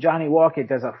a sudden, Johnny Walker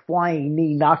does a flying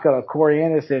knee knockout of Corey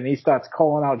Anderson, and he starts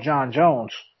calling out John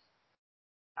Jones.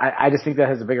 I just think that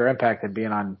has a bigger impact than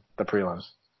being on the prelims.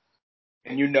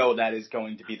 And that is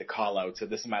going to be the call out. So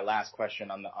this is my last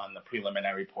question on the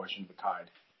preliminary portion of the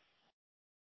card.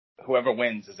 Whoever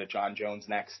wins, is it John Jones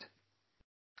next?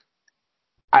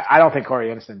 I don't think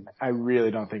Corey Anderson. I really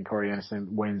don't think Corey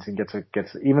Anderson wins and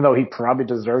gets even though he probably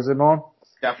deserves it more.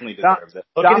 Definitely deserves it.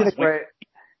 Look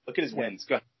at his wins.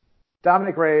 Go ahead.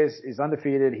 Dominic Reyes is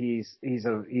undefeated.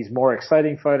 He's more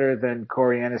exciting fighter than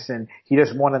Corey Anderson. He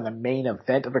just won in the main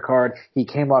event of the card. He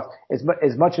came off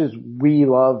as much as we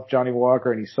love Johnny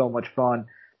Walker and he's so much fun.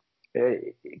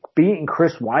 Beating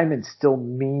Chris Weidman still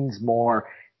means more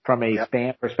from a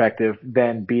fan perspective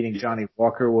than beating Johnny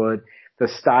Walker would. The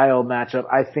style matchup,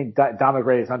 I think Dominic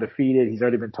Reyes is undefeated. He's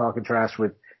already been talking trash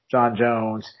with John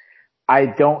Jones. I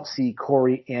don't see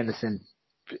Corey Anderson.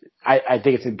 I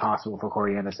think it's impossible for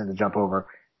Corey Anderson to jump over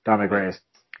Dominic Reyes.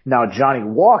 Now, Johnny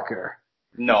Walker.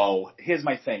 No, here's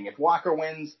my thing. If Walker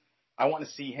wins, I want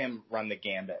to see him run the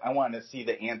gambit. I want to see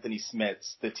the Anthony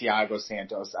Smiths, the Thiago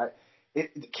Santos.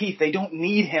 Keith, they don't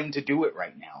need him to do it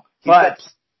right now.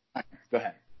 Go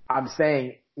ahead. I'm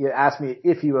saying, you asked me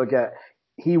if he will get.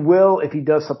 He will if he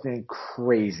does something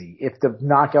crazy. If the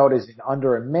knockout is in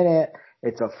under a minute,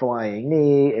 it's a flying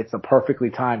knee, it's a perfectly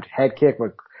timed head kick.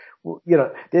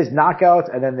 There's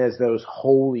knockouts and then there's those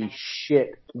holy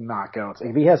shit knockouts.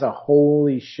 If he has a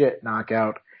holy shit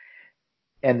knockout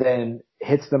and then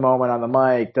hits the moment on the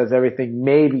mic, does everything,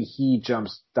 maybe he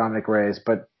jumps Dominic Reyes.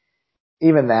 But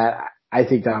even that, I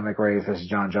think Dominic Reyes versus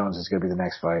John Jones is going to be the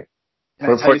next fight.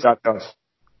 Can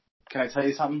I tell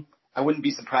you something? I wouldn't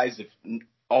be surprised if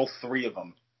all three of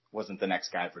them wasn't the next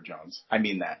guy for Jones. I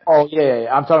mean that. Oh, yeah.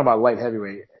 I'm talking about light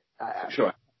heavyweight.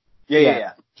 Sure.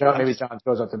 Yeah. Maybe John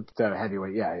goes up to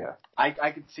heavyweight. Yeah.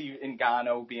 I could see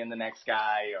Ngannou being the next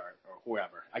guy or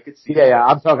whoever. I could see. Yeah.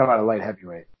 I'm talking about a light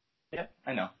heavyweight. Yeah,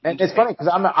 I know. And it's funny because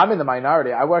I'm in the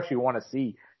minority. I actually want to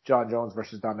see John Jones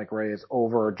versus Dominic Reyes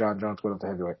over John Jones going up to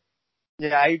heavyweight.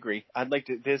 Yeah, I agree. I'd like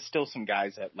to. There's still some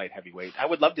guys at light heavyweight. I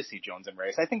would love to see Jones and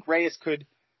Reyes. I think Reyes could,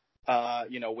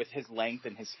 with his length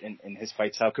and his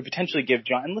fight style, could potentially give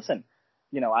John. And listen,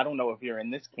 I don't know if you're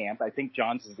in this camp. I think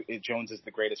Jones is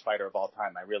the greatest fighter of all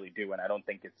time. I really do, and I don't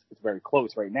think it's very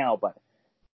close right now. But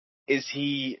is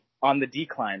he on the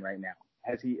decline right now?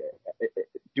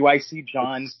 Do I see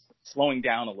John slowing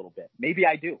down a little bit? Maybe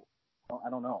I do.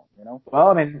 I don't know. Well,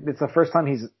 I mean, it's the first time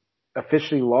he's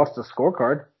officially lost a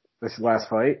scorecard this last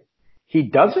fight. He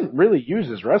doesn't really use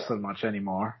his wrestling much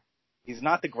anymore. He's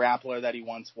not the grappler that he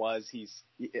once was.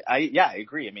 I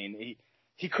agree. I mean,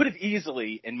 he could have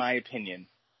easily, in my opinion,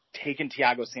 taken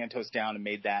Thiago Santos down and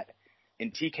made that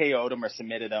and TKO'd him or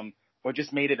submitted him or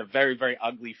just made it a very, very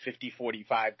ugly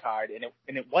 50-45 card.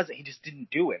 And it wasn't. He just didn't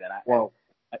do it.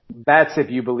 That's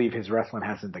if you believe his wrestling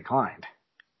hasn't declined.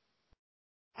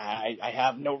 I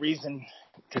have no reason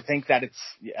to think that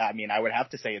I would have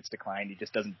to say it's declined. He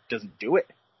just doesn't do it.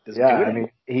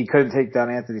 He couldn't take down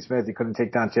Anthony Smith. He couldn't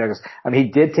take down Thiago. He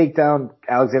did take down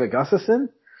Alexander Gustafsson.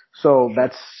 So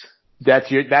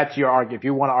That's your argument. If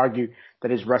you want to argue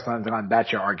that his wrestling's on,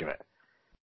 that's your argument.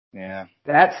 Yeah.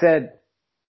 That said,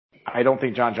 I don't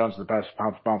think John Jones is the best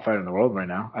pound for pound fighter in the world right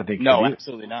now. I think No, Khabib.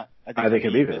 absolutely not. I think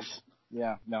Khabib is.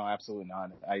 Yeah, no, absolutely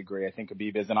not. I agree. I think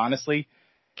Khabib is. And honestly,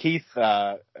 Keith,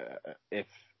 if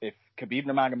Khabib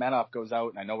Nurmagomedov goes out,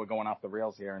 and I know we're going off the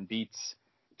rails here, and beats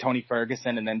Tony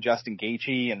Ferguson and then Justin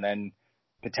Gaethje and then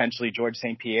potentially George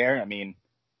St. Pierre, I mean,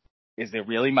 is there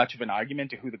really much of an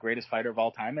argument to who the greatest fighter of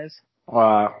all time is?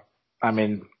 I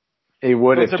mean, it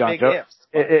would Those if John Jones.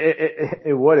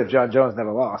 It would if John Jones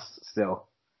never lost. Still,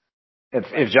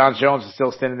 if John Jones is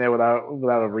still standing there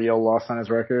without a real loss on his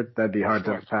record, that'd be hard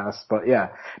to pass. But yeah,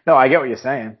 no, I get what you're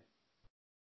saying.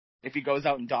 If he goes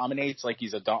out and dominates like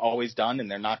he's always done, and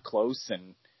they're not close,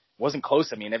 and wasn't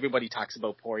close. I mean, everybody talks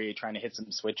about Poirier trying to hit some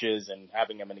switches and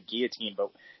having him in a guillotine, but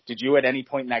did you at any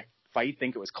point in that fight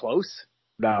think it was close?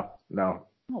 No. No,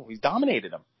 he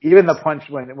dominated him. Even the punch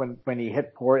when he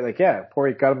hit Poirier,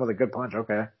 Poirier got him with a good punch.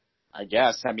 Okay. I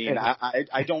guess. I mean,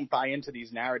 I don't buy into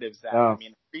these narratives that, I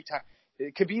mean, every time,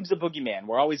 Khabib's a boogeyman.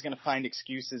 We're always going to find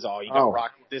excuses. Oh, you got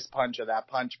rocked with this punch or that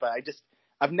punch. But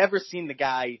I've never seen the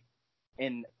guy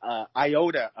in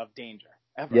iota of danger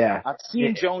ever. Yeah. I've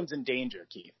seen Jones in danger,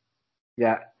 Keith.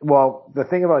 Yeah. Well, the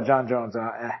thing about John Jones,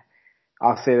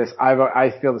 I'll say this.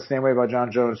 I feel the same way about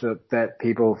John Jones that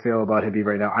people feel about Khabib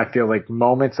right now. I feel like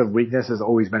moments of weakness has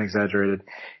always been exaggerated.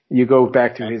 You go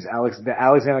back to the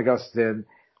Alexander Gustafsson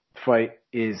fight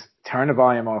is turn the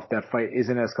volume off. That fight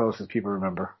isn't as close as people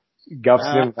remember.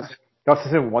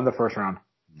 Gustafsson won the first round.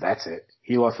 That's it.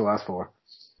 He lost the last 4.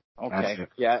 Okay.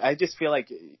 Yeah, I just feel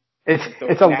like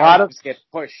it's a lot of get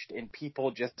pushed and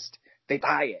people just they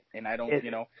buy it, and I don't.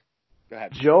 Go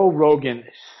ahead. Joe Rogan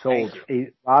sold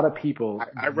a lot of people.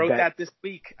 I wrote that this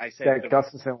week. I said that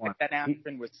Gustafsson won. Ben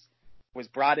Askren was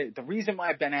brought in. The reason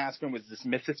why Ben Askren was this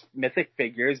mythic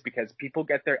figure is because people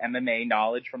get their MMA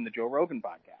knowledge from the Joe Rogan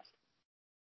podcast.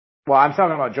 Well, I'm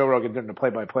talking about Joe Rogan doing the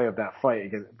play-by-play of that fight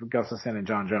against Gustafsson and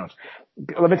John Jones.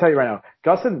 Let me tell you right now,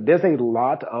 Gustafsson, there's a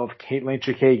lot of Caitlin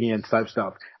Chikagian type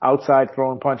stuff outside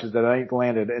throwing punches that ain't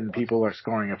landed and people are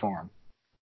scoring it for him.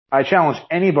 I challenge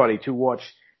anybody to watch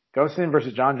Gustafsson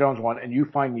versus John Jones 1 and you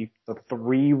find me the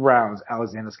 3 rounds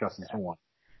Alexander Gustafsson won.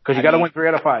 Because you got to win 3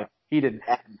 out of 5. He didn't.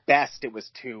 At best, it was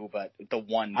 2, but the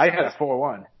 1. I had a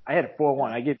 4-1.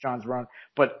 I get John's run,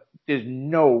 but there's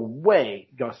no way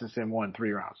Gustafsson won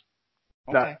 3 rounds.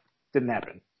 Okay. That didn't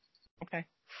happen. Okay.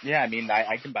 Yeah, I mean,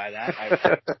 I can buy that.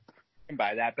 I can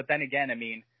buy that. But then again, I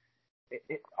mean,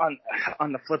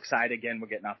 on the flip side, again, we're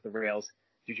getting off the rails.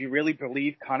 Did you really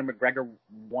believe Conor McGregor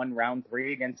won round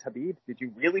 3 against Khabib? Did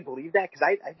you really believe that?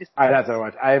 Because I'd have to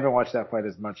watch. I haven't watched that fight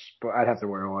as much, but I'd have to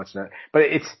watch that. But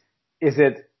I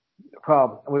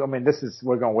mean,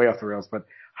 we're going way off the rails, but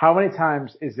how many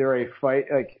times is there a fight,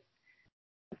 like,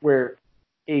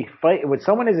 when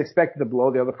someone is expected to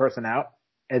blow the other person out,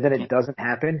 and then it doesn't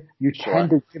happen, you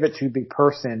tend to give it to the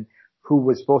person who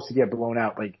was supposed to get blown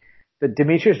out. Like, the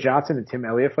Demetrius Johnson and Tim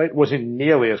Elliott fight wasn't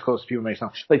nearly as close as people make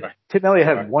sound. Like, Tim Elliott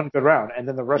had one good round, and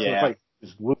then the rest of the fight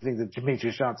was losing to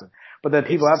Demetrius Johnson. But then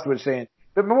people afterwards saying,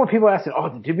 but remember when people asked,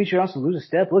 did Demetrius Johnson lose a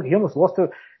step? Look, he almost lost to,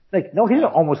 like, no, he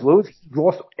didn't almost lose. He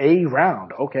lost a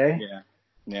round, okay?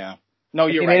 Yeah. No,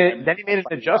 you're right. Then he made an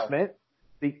adjustment.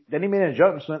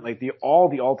 Like all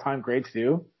the all-time greats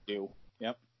do.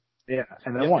 Yep. Yeah,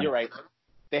 and then won. You're right.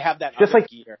 They have that just other like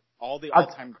gear. All the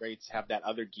all-time greats have that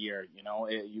other gear.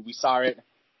 We saw it.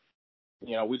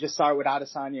 We just saw it with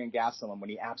Adesanya and Gastelum when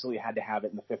he absolutely had to have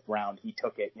it in the 5th round. He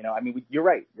took it. I mean, you're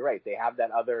right. You're right. They have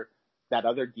that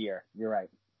other gear. You're right.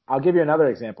 I'll give you another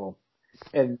example,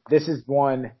 and this is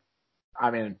one.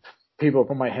 I mean, people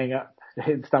might hang up,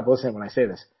 stop listening when I say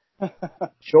this.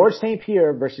 George St.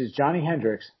 Pierre versus Johnny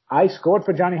Hendricks. I scored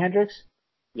for Johnny Hendricks.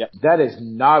 Yep. That is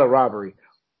not a robbery.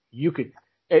 You're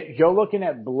looking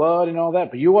at blood and all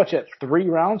that, but you watch it 3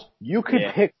 rounds, you could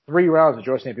pick 3 rounds that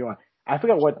George St. Pierre won. I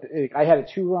forgot I had it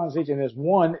 2 rounds each, and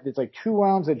there's like 2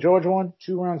 rounds that George won,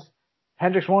 2 rounds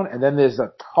Hendricks won, and then there's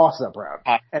a toss-up round.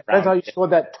 And that's how you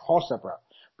scored that toss-up round.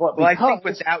 Well, I think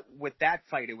with that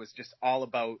fight, it was just all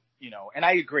about, and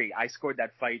I agree. I scored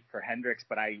that fight for Hendricks,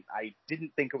 but I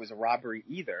didn't think it was a robbery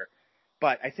either.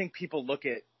 But I think people look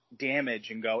at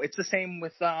damage and go, it's the same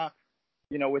with Yoel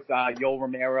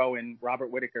Romero and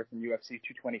Robert Whittaker from UFC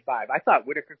 225. I thought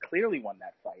Whittaker clearly won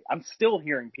that fight. I'm still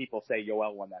hearing people say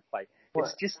Yoel won that fight.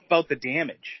 It's just about the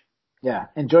damage. Yeah,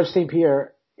 and George St.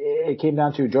 Pierre, it came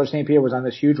down to George St. Pierre was on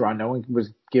this huge run. No one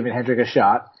was giving Hendrick a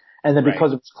shot. And then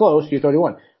because it was close, you thought he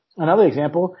won. Another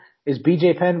example is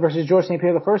BJ Penn versus George St.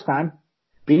 Pierre the first time.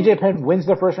 BJ Penn wins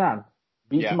the first round.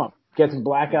 Beats him up. Gets him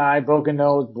black eye, broken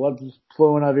nose, blood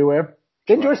flowing everywhere.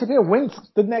 Then George St. Pierre wins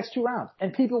the next 2 rounds,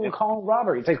 and people will call him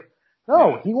robbery. It's like,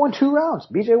 no, he won 2 rounds.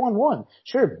 BJ won 1.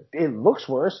 Sure, it looks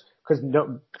worse because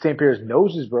St. Pierre's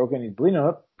nose is broken, he's bleeding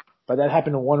up, but that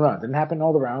happened in 1 round. It didn't happen in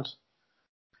all the rounds.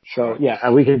 So yeah,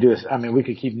 we could do this. I mean, we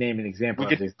could keep naming examples. We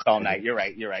could do this all night. You're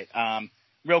right.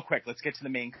 Real quick, let's get to the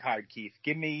main card, Keith.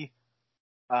 Give me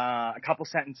a couple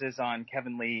sentences on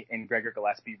Kevin Lee and Gregor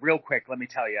Gillespie. Real quick, let me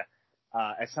tell you,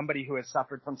 as somebody who has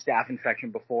suffered from staph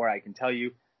infection before, I can tell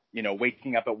you,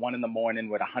 waking up at 1 a.m.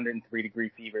 with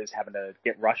 103-degree fevers, having to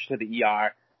get rushed to the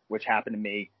ER, which happened to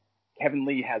me. Kevin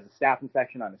Lee has a staph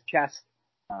infection on his chest,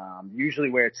 usually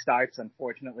where it starts,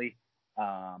 unfortunately,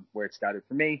 where it started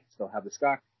for me. Still have the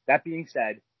scar. That being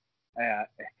said,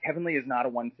 Kevin Lee is not a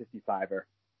 155er.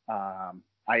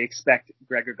 I expect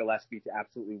Gregor Gillespie to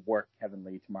absolutely work Kevin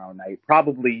Lee tomorrow night.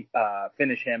 Probably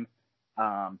finish him.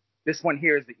 This one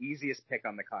here is the easiest pick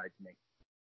on the card to me.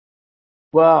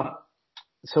 Well,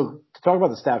 so to talk about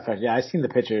the staph infection, yeah, I've seen the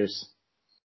pictures.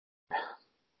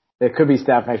 It could be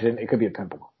staph infection. It could be a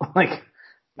pimple.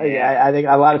 I think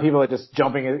a lot of people are just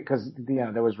jumping because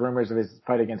there was rumors of his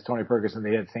fight against Tony Ferguson.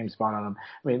 They had the same spot on him.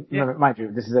 I mean, mind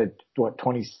you, this is a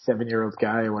 27-year-old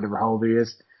guy or whatever, how old he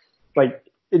is.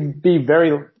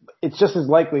 It's just as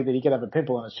likely that he could have a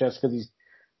pimple on his chest because he's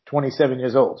 27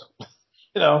 years old.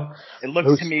 It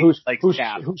looks to me like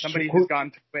staph. Somebody who's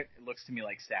gone through it, it looks to me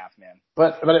like staph, man.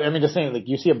 But I mean, just saying,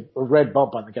 you see a red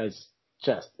bump on the guy's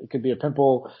chest. It could be a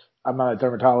pimple. I'm not a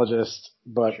dermatologist,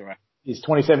 but he's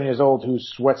 27 years old who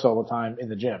sweats all the time in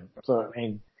the gym. So, I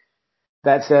mean,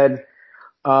 that said,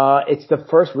 it's the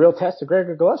first real test of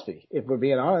Gregor Gillespie. If we're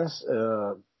being honest,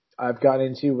 I've gotten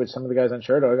into with some of the guys on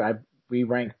ShareDog. We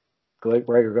rank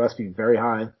Gregor Gillespie very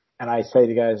high, and I say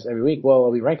to guys every week, well, are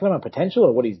we ranking him on potential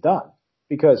or what he's done?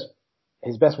 Because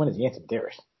his best win is Yancy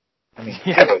Medeiros. I mean,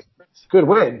 good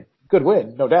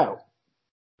win, no doubt.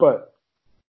 But,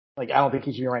 I don't think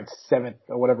he should be ranked 7th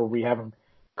or whatever we have him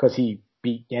because he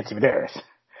beat Yancy Medeiros.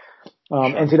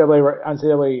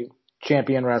 NCAA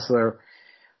champion wrestler,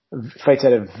 fights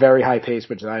at a very high pace,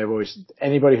 which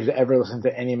anybody who's ever listened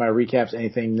to any of my recaps,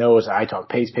 anything knows I talk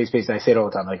pace. I say it all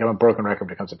the time. I'm a broken record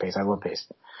when it comes to pace. I love pace.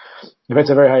 He fights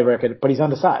a very high record, but he's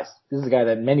undersized. This is a guy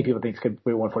that many people think could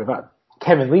weigh 145.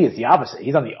 Kevin Lee is the opposite.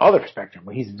 He's on the other spectrum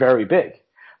where he's very big,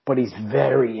 but he's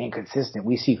very inconsistent.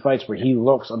 We see fights where he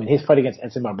looks, his fight against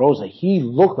Edson Barboza, he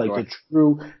looked like the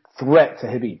true threat to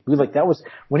Habib.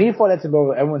 When he fought Edson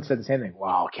Barboza, everyone said the same thing.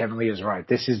 Wow, Kevin Lee is right.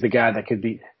 This is the guy that could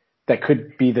be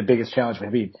the biggest challenge for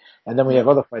Habib. And then we have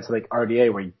other fights like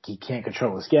RDA where he can't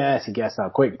control his gas. He gassed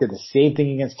out quick. He did the same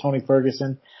thing against Tony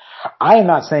Ferguson. I am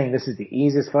not saying this is the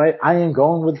easiest fight. I am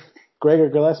going with Gregor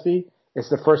Gillespie. It's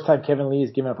the first time Kevin Lee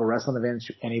has given up a wrestling advantage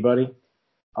to anybody.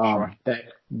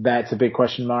 That's a big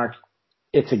question mark.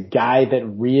 It's a guy that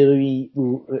really,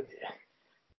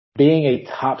 being a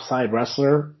top side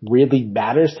wrestler really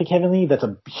matters to Kevin Lee. That's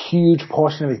a huge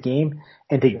portion of his game.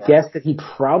 And to guess that he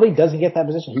probably doesn't get that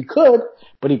position, he could,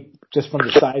 but he just from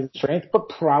the size and strength, but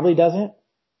probably doesn't.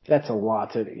 That's a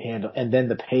lot to handle. And then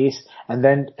the pace, and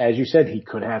then as you said, he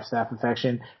could have staph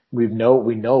infection. We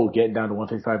know getting down to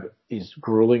 155 is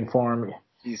grueling for him,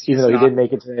 even though he didn't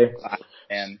make it today.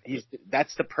 And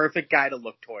that's the perfect guy to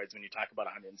look towards when you talk about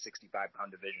a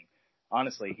 165-pound division.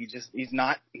 Honestly, he's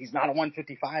not a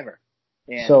 155er.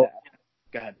 And so,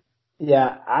 go ahead.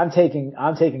 Yeah, I'm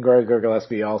taking Gregor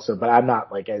Gillespie also, but I'm not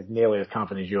as nearly as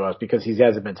confident as you are because he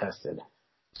hasn't been tested.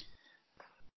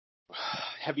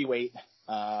 Heavyweight,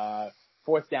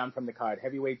 fourth down from the card.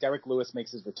 Heavyweight, Derek Lewis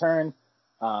makes his return.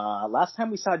 Last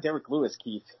time we saw Derek Lewis,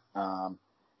 Keith,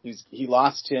 he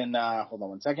lost in, hold on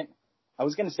one second. I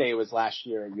was going to say it was last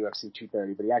year at UFC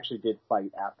 230, but he actually did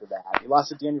fight after that. He lost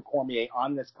to Daniel Cormier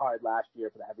on this card last year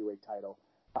for the heavyweight title.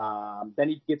 Then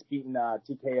he gets beaten,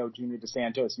 TKO Junior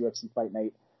DeSantos, UFC Fight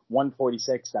Night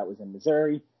 146. That was in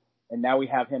Missouri. And now we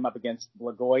have him up against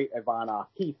Blagoy Ivanov.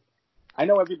 Keith, I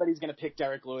know everybody's going to pick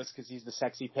Derek Lewis because he's the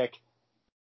sexy pick.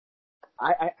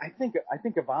 I think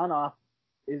Ivanov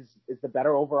is the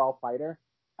better overall fighter.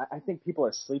 I think people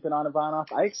are sleeping on Ivanov.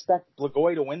 I expect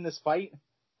Blagoy to win this fight.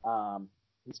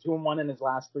 He's 2-1 in his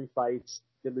last 3 fights.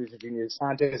 Did lose to Junior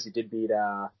DeSantos. He did beat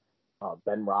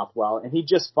Ben Rothwell, and he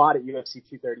just fought at UFC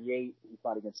 238. He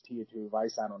fought against Tia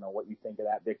Tuivasa. I don't know what you think of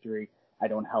that victory. I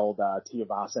don't hold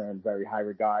Tuivasa in very high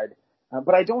regard,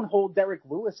 but I don't hold Derek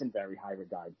Lewis in very high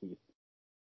regard, Keith.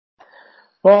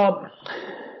 Well,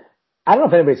 I don't know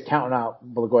if anybody's counting out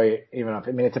Blagoy even up.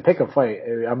 It's a pick-up fight.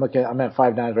 I'm at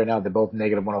 5'9" right now. They're both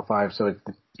negative 105, so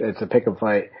it's a pick-up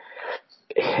fight.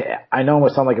 I know I'm going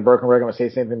to sound like a broken record. I'm going to say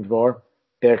the same thing before.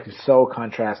 They're so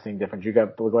contrasting different. You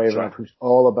got Blagoy Ivanov, who's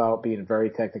all about being very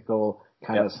technical,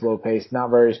 kind of slow paced, not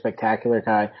very spectacular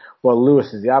guy. Well,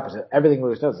 Lewis is the opposite. Everything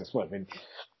Lewis does is explode. I mean,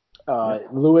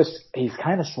 Lewis, he's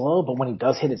kind of slow, but when he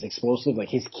does hit, it's explosive. Like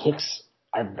his kicks,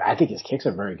 I think his kicks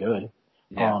are very good.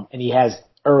 Yeah. And he has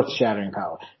earth-shattering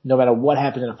power. No matter what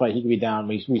happens in a fight, he can be down.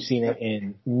 We've seen it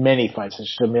in many fights.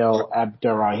 The Shamil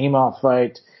Abdurrahimov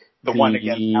fight, the one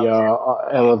against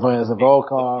Elevena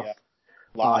Volkov. Yeah.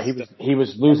 He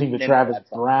was losing to Travis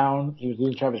Brown. He was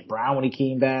losing to Travis Brown when he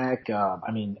came back.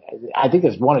 I mean, I think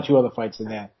there's one or two other fights in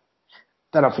there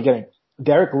that I'm forgetting.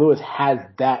 Derek Lewis has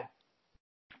that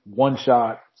one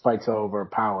shot fights over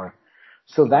power.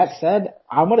 So that said,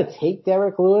 I'm going to take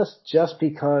Derek Lewis just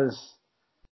because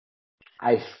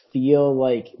I feel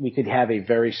like we could have a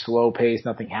very slow pace,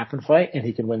 nothing happen fight, and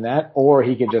he can win that, or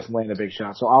he could just land a big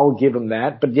shot. So I'll give him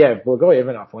that. But yeah, if Blagoy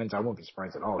Ivanov wins, I won't be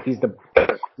surprised at all. He's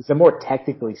a more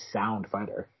technically sound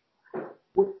fighter.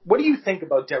 What do you think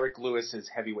about Derek Lewis's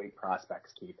heavyweight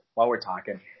prospects, Keith? While we're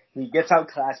talking, he gets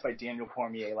outclassed by Daniel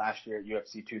Cormier last year at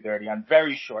UFC 230 on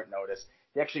very short notice.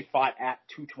 He actually fought at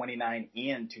 229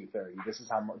 and 230. This is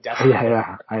how desperate.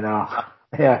 Yeah, I know.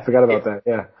 Yeah, I forgot about that.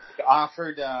 Yeah.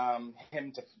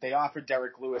 They offered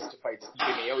Derek Lewis to fight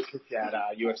Stephen Miocic at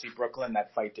UFC Brooklyn.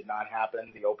 That fight did not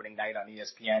happen. The opening night on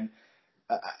ESPN.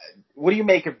 What do you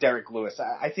make of Derek Lewis?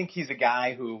 I think he's a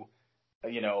guy who,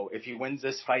 if he wins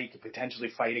this fight, he could potentially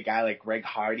fight a guy like Greg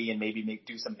Hardy and maybe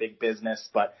do some big business.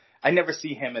 But I never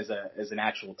see him as an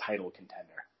actual title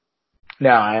contender. No,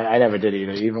 I never did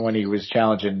either. Even when he was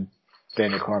challenging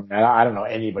Daniel Cormier, I don't know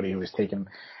anybody who was taking.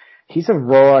 He's a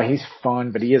raw. He's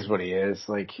fun, but he is what he is.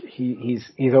 Like he's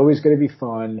always going to be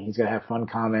fun. He's going to have fun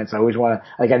comments. I always want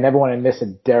to I never want to miss a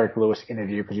Derek Lewis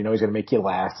interview because he's going to make you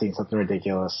laugh, seeing something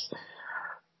ridiculous.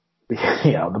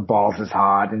 The balls is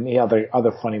hot and the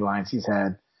other funny lines he's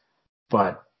had.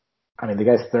 But I mean, the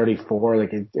guy's 34.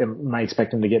 Like, am I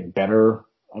expect him to get better?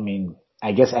 I mean,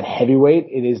 I guess at heavyweight,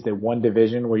 it is the one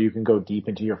division where you can go deep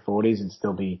into your 40s and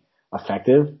still be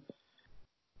effective.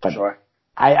 But sure.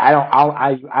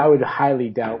 I would highly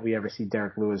doubt we ever see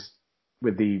Derek Lewis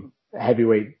with the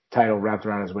heavyweight title wrapped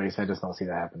around his waist. I just don't see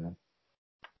that happening.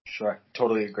 Sure.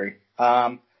 Totally agree.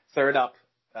 Third up,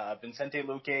 Vicente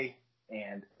Luque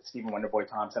and Stephen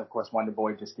Wonderboy Thompson. Of course,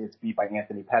 Wonderboy just gets beat by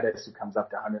Anthony Pettis, who comes up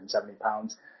to 170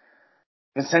 pounds.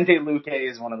 Vicente Luque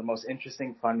is one of the most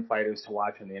interesting, fun fighters to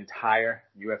watch in the entire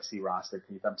UFC roster,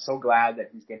 Keith. I'm so glad that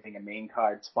he's getting a main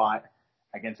card spot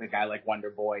against a guy like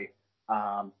Wonderboy.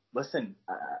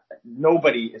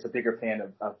 Nobody is a bigger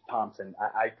fan of Thompson.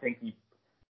 I think he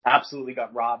absolutely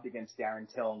got robbed against Darren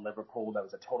Till in Liverpool. That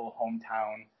was a total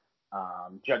hometown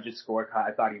judges scorecard.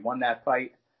 I thought he won that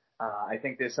fight. I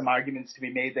think there's some arguments to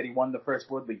be made that he won the first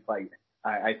Woodley fight.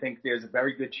 I think there's a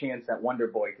very good chance that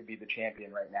Wonderboy could be the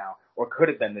champion right now, or could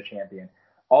have been the champion.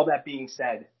 All that being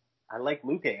said, I like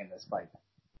Luque in this fight.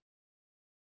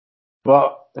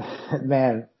 Well,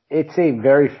 man, it's a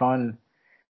very fun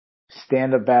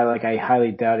stand-up battle. Like, I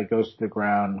highly doubt it goes to the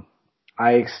ground.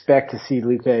 I expect to see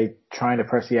Luque trying to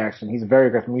press the action. He's very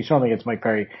aggressive. We saw him against Mike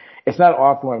Perry. It's not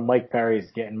often when Mike Perry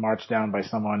is getting marched down by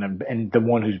someone and the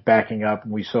one who's backing up.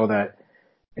 And we saw that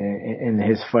in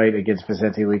his fight against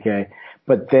Vicente Luque.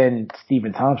 But then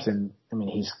Stephen Thompson, I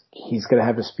mean, he's going to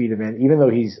have a speed advantage. Even though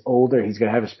he's older, he's going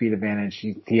to have a speed advantage.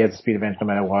 He has a speed advantage no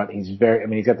matter what. He's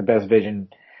got the best vision,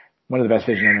 one of the best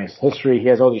vision in his history. He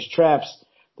has all these traps.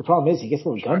 The problem is he gets a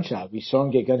little gun-shy. We saw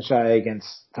him get gun-shy against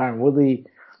Tyron Woodley.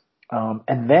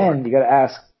 And then you got to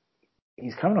ask,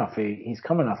 he's coming off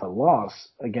a loss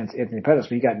against Anthony Pettis,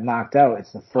 but he got knocked out.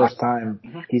 It's the first time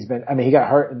he got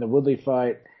hurt in the Woodley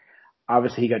fight.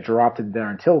 Obviously, he got dropped in the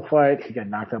Darren Till fight. He got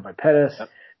knocked out by Pettis. Yep.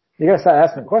 You got to start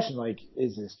asking the question, like,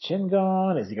 is his chin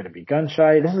gone? Is he going to be gun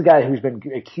shy? This is a guy who's been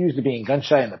accused of being gun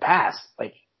shy in the past.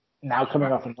 Like, now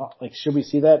coming off, should we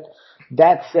see that?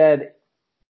 That said,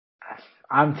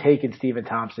 I'm taking Stephen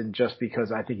Thompson just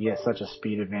because I think he has such a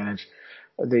speed advantage.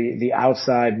 The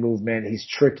outside movement, he's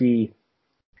tricky.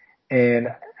 And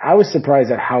I was surprised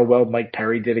at how well Mike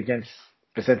Perry did against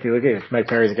Vicente Luque. Mike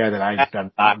Perry's a guy that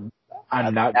I'm not. I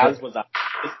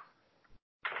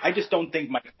just don't think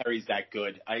Mike Perry's that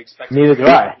good. Neither do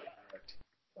I.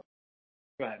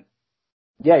 Go ahead.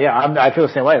 Yeah. I feel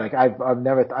the same way. Like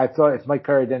I thought if Mike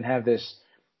Perry didn't have this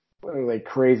like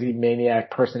crazy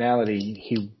maniac personality,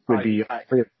 he would be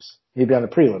prelims. He'd be on the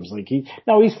prelims. Like he's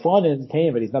fun and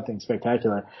entertaining, but he's nothing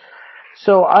spectacular.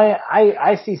 So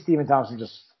I see Stephen Thompson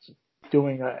just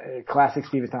doing a classic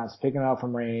Stephen Thompson, picking out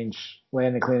from range,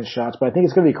 landing clean shots. But I think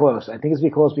it's going to be close. I think it's going to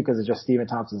be close because it's just Stephen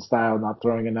Thompson's style, not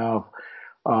throwing enough,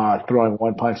 throwing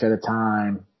one punch at a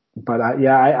time. But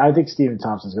I think Stephen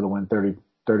Thompson's going to win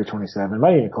 30-27.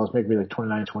 Might even close, maybe like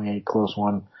 29-28, close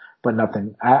one. but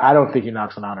nothing. I don't think he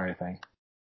knocks him out or anything.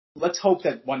 Let's hope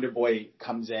that Wonder Boy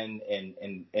comes in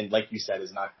and like you said,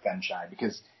 is not gun shy,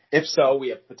 because if so, we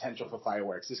have potential for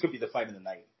fireworks. This could be the fight of the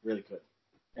night. Really could.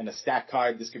 In a stack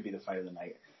card, this could be the fight of the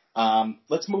night.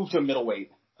 Let's move to a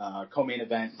middleweight, co-main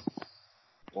event,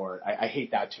 or I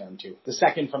hate that term too. The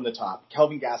second from the top,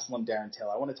 Kelvin Gastelum, Darren Till.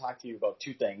 I want to talk to you about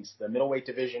two things: the middleweight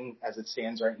division as it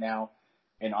stands right now,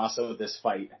 and also this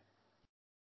fight.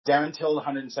 Darren Till,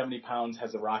 170 pounds,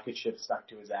 has a rocket ship stuck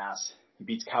to his ass. He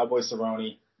beats Cowboy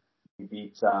Cerrone. He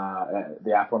beats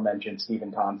the aforementioned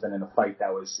Stephen Thompson in a fight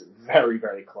that was very,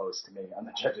 very close to me on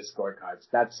the judges' scorecards.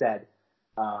 That said,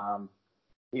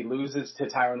 he loses to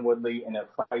Tyron Woodley in a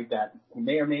fight that he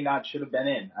may or may not should have been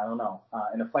in. I don't know.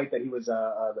 In a fight that he was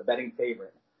the betting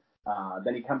favorite.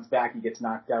 Then he comes back. He gets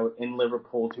knocked out in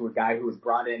Liverpool to a guy who was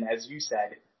brought in, as you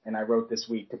said, and I wrote this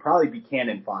week, to probably be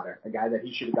cannon fodder, a guy that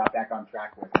he should have got back on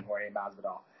track with, in Jorge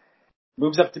Masvidal.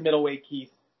 Moves up to middleweight,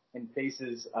 Keith, and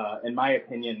faces, in my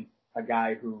opinion, a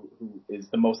guy who is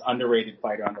the most underrated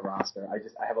fighter on the roster.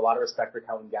 I have a lot of respect for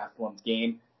Kelvin Gastelum's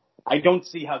game. I don't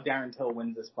see how Darren Till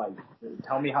wins this fight.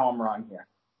 Tell me how I'm wrong here.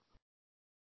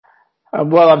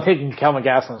 Well, I'm taking Kelvin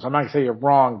Gastelum, so I'm not going to say you're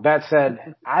wrong. That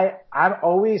said, I'm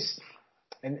always,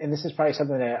 and this is probably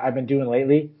something that I've been doing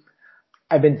lately,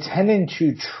 I've been tending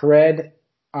to tread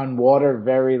on water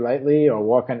very lightly or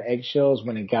walk on eggshells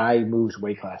when a guy moves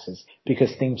weight classes,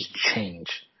 because things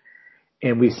change.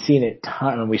 And we've seen it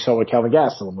and we saw it with Kelvin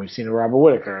Gastelum, we've seen it with Robert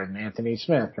Whittaker and Anthony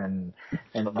Smith and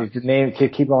the name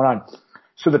keep going on.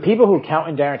 So the people who count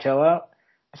in Darren Till out,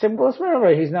 I said, well, let's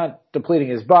remember he's not depleting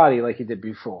his body like he did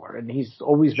before. And he's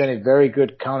always been a very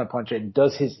good counterpuncher and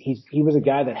he was a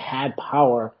guy that had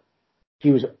power.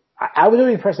 I was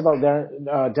really impressed about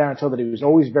Darren Till, that he was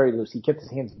always very loose. He kept his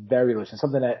hands very loose. And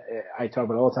something that I talk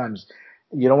about all the time is,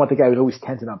 you don't want the guy who's always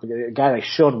tensing up. A guy like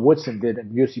Sean Woodson did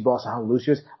in UFC Boston, how loose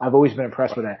he was. I've always been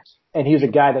impressed with that. And he was a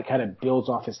guy that kind of builds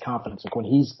off his confidence. Like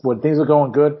when things are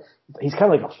going good, he's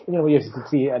kind of like, you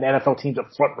see an NFL team's a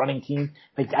front running team.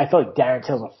 Like I feel like Darren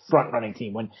Till's a front running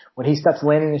team. When he starts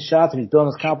landing his shots and he's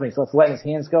building his confidence, he starts letting his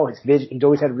hands go. His vision, he's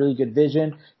always had really good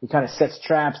vision. He kind of sets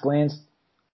traps, lands.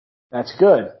 That's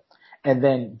good. And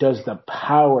then does the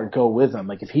power go with him?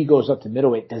 Like if he goes up to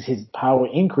middleweight, does his power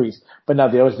increase? But now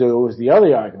there was the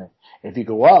other argument. If you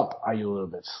go up, are you a little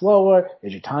bit slower?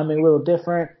 Is your timing a little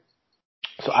different?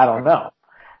 So I don't know.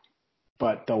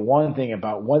 But the one thing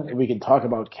we can talk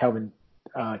about Kelvin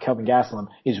Gastelum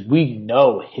is we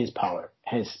know his power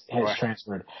has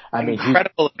transferred.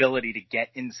 Incredible ability to get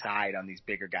inside on these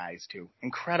bigger guys too.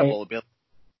 Incredible ability.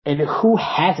 And who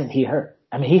hasn't he hurt?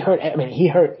 He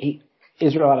hurt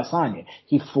Israel Adesanya.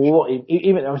 I'm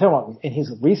talking about in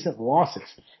his recent losses,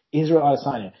 Israel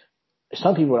Adesanya.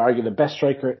 Some people would argue the best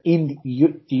striker in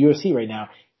the UFC right now.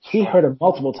 He hurt him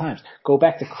multiple times. Go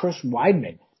back to Chris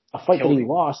Weidman, a fight that he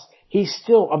lost. He's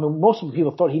still, most of the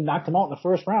people thought he knocked him out in the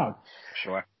first round.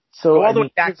 Sure. So all the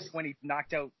way back to when he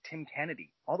knocked out Tim Kennedy.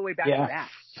 All the way back to that.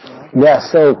 Yeah,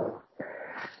 so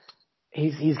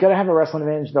he's got to have a wrestling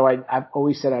advantage, though. I've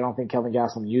always said I don't think Kelvin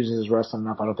Gastelum uses his wrestling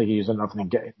enough. I don't think he uses enough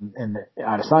in the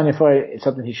Adesanya fight. It's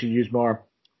something he should use more.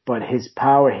 But his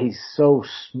power, he's so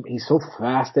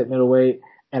fast at middleweight,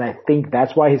 and I think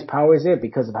that's why his power is there,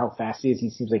 because of how fast he is. He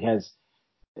seems like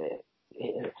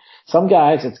some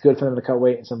guys it's good for them to cut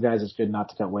weight, and some guys it's good not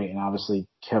to cut weight. And obviously,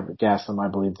 Kelvin Gastelum, I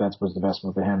believe that was the best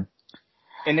move for him.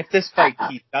 And if this fight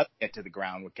Keith does get to the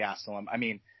ground with Gastelum,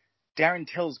 Darren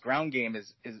Till's ground game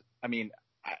is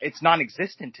it's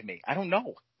non-existent to me. I don't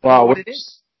know. What it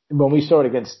is. When we saw it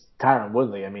against Tyron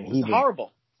Woodley, he was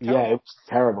horrible. Yeah, it was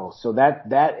terrible. So that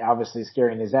obviously is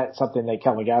scary. And is that something that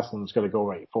Kelvin Gastelum is going to go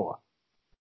right for?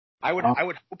 I would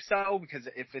hope so, because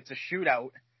if it's a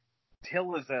shootout,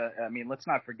 Till is let's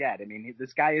not forget.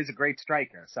 This guy is a great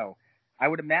striker. So I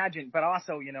would imagine, but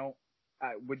also,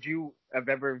 would you have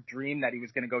ever dreamed that he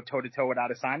was going to go toe to toe with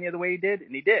Adesanya the way he did?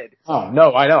 And he did. Oh,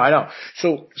 no, I know.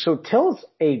 So Till's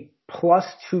a plus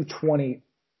 220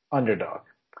 underdog.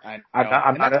 That's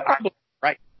probably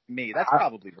right. That's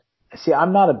probably right. See,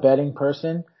 I'm not a betting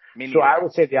person, so I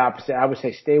would say the opposite. I would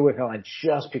say stay with him,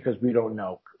 just because we don't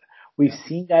know. We've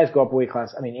seen guys go up a weight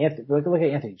class. Look at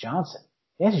Anthony Johnson.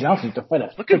 Anthony Johnson used to fight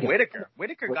Look at Whittaker.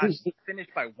 Whittaker got finished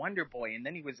by Wonder Boy, and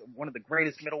then he was one of the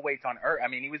greatest middleweights on earth.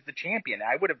 He was the champion.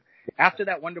 I would have, after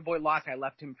that Wonder Boy loss, I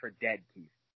left him for dead, Keith.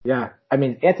 Yeah.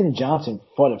 Anthony Johnson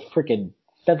fought a freaking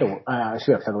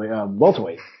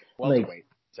welterweight. Welterweight.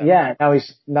 Yeah, now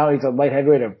he's a light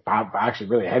heavyweight, or actually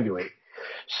really a heavyweight.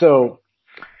 So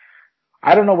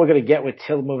I don't know what we're going to get with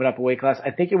Till moving up a weight class. I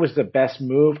think it was the best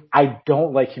move. I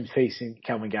don't like him facing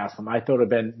Kelvin Gastelum. I thought it would have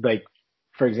been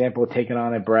for example, taking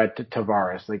on a Brad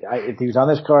Tavares. Like, if he was on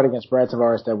this card against Brad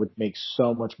Tavares, that would make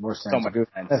so much more sense. So much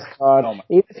sense. This card, So much.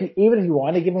 even if you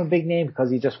want to give him a big name because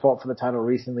he just fought for the title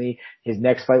recently, his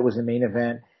next fight was the main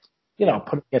event. You know,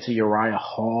 put him against a Uriah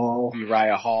Hall.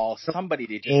 Somebody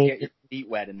to just get your feet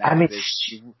wet in that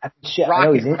division. I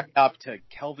know he's right up to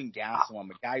Kelvin Gastelum,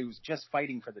 a guy who's just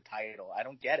fighting for the title. I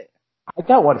don't get it. I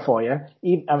got one for you.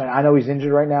 I know he's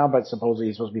injured right now, but supposedly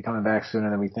he's supposed to be coming back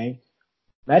sooner than we think.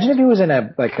 Imagine if he was in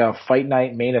a fight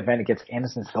night main event against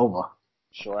Anderson Silva.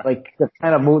 Sure. Like, to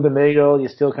kind of move the middle, you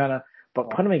still kind of, but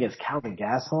put him against Calvin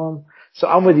Gastelum. So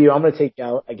I'm with you. I'm going to take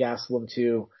out a Gastelum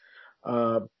too.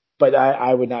 But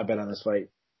I would not bet on this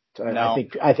fight. So no.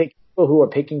 I think people who are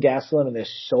picking Gastelum and they're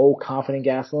so confident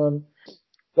in Gastelum,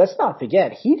 let's not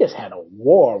forget, he just had a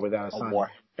war with Adesanya.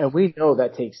 And we know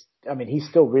that takes, he's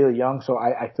still really young, so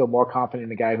I feel more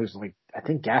confident in a guy who's like, I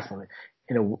think Gastelum,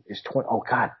 is 20, oh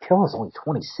God, Till is only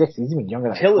 26. He's even younger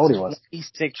than I thought he was.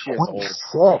 26 years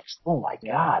 26. old. Oh my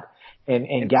God.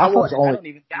 And Gastelum's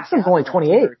only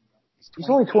 28. He's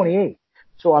only 28.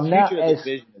 So I'm not as,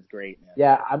 division is great, man.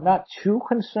 Yeah, I'm not too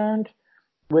concerned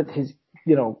with his,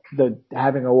 the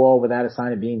having a wall with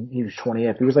Adesanya he was 28.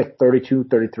 If he was like 32,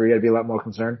 33, I'd be a lot more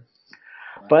concerned.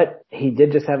 Right. But he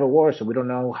did just have a war, so we don't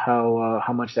know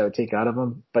how much that would take out of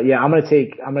him. But yeah, I'm gonna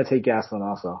take Gastelum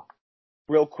also.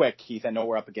 Real quick, Keith, I know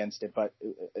we're up against it, but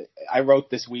I wrote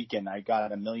this weekend, I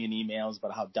got a million emails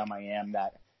about how dumb I am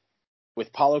that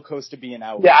with Paulo Costa being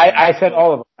out. Yeah, I sent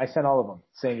all of them. I sent all of them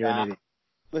saying you're an idiot.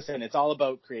 Listen, it's all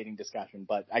about creating discussion,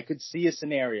 but I could see a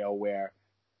scenario where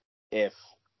if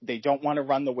they don't want to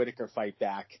run the Whitaker fight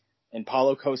back and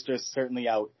Paulo Costa is certainly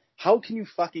out, how can you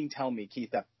fucking tell me,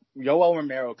 Keith, that Yoel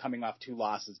Romero coming off 2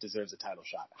 losses deserves a title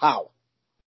shot? How?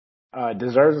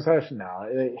 Deserves a title shot? No.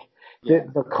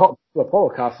 The Paulo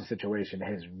Costa situation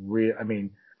is real.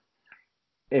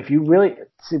 If you really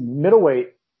see,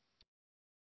 middleweight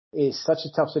is such a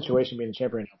tough situation being a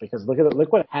champion now because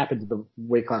look what happened to the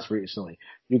weight class recently.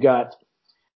 You got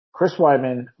Chris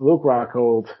Weidman, Luke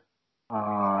Rockhold,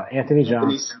 Anthony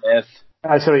Johnson.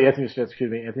 Anthony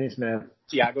Smith.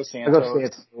 Thiago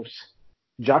Santos.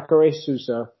 Jacare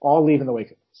Sousa, all leaving the weight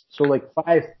class. So like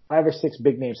five or six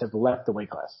big names have left the weight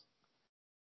class.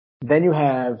 Then you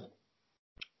have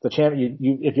the champion.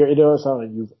 If you're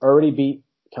Adesanya, you've already beat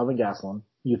Kelvin Gastelum.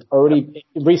 You've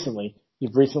recently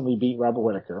beat Robert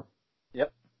Whitaker.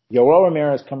 Yep. Yoel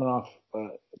Romero is coming off 2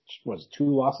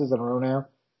 losses in a row now.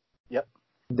 Yep.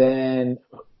 Then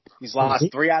he's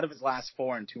lost 3 out of his last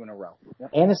 4 and 2 in a row. Yep.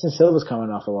 Anderson Silva's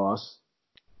coming off a loss.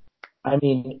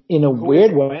 In a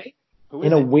weird way,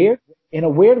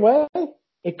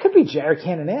 it could be Jared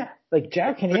Cannonier. Like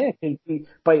Jared Cannonier could be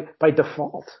by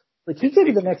default. Like he could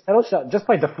be the next title shot just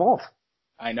by default.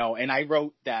 I know, and I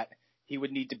wrote that he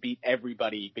would need to beat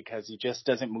everybody because he just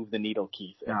doesn't move the needle,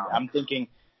 Keith. No. I'm thinking,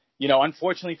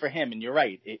 unfortunately for him, and you're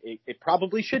right, it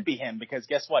probably should be him because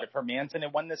guess what? If Hermanson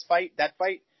had won that fight,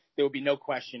 there would be no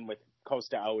question with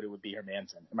Costa out, it would be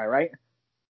Hermanson. Am I right?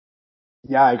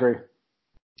 Yeah, I agree.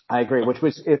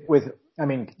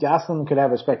 Gastelum could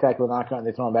have a spectacular knockout and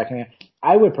they throw him back in there.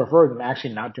 I would prefer them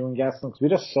actually not doing Gastelum because we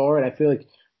just saw it. I feel like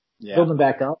build him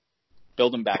back up.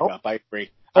 I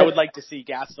agree. I would like to see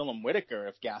Gastelum Whitaker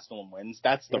if Gastelum wins.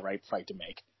 That's the right fight to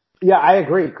make. Yeah, I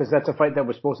agree because that's a fight that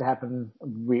was supposed to happen.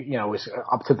 It was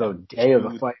up to the day of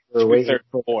the fight.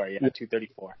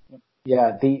 234.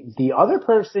 Yeah, the other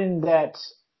person that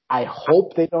I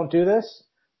hope they don't do this,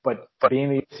 but being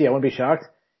the UFC, I wouldn't be shocked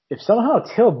if somehow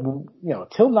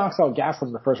Till knocks out Gastelum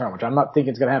in the first round, which I'm not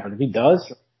thinking is going to happen. If he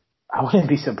does, I wouldn't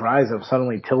be surprised if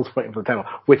suddenly Till's fighting for the title,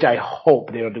 which I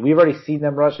hope they don't do. We've already seen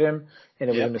them rush him, and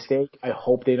it was a mistake. I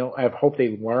hope they don't. I hope they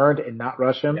learned and not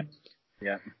rush him.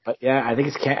 Yeah. But yeah, I think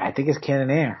it's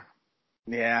Cannonier.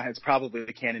 Yeah, it's probably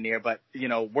the Cannonier. But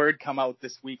word come out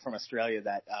this week from Australia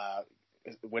that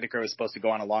Whitaker was supposed to go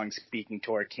on a long speaking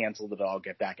tour, canceled it all,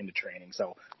 get back into training.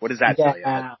 So what does that tell you?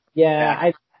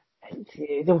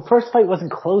 The first fight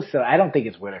wasn't close, so I don't think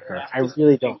it's Whitaker. I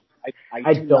really don't.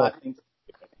 I do not think.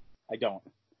 I don't.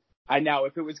 Now,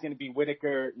 if it was going to be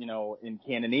Whitaker, in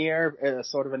Cannonier,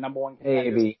 sort of a number one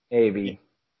contender, maybe.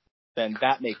 Then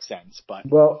that makes sense. But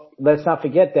let's not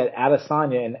forget that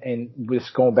Adesanya, and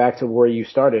just going back to where you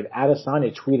started,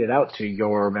 Adesanya tweeted out to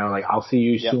Yoel Romero like, "I'll see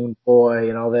you soon, boy,"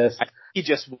 and all this. He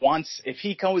just wants, if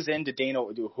he goes into Dana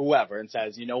or whoever and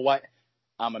says, "You know what?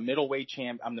 I'm a middleweight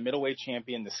champ. I'm the middleweight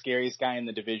champion. The scariest guy in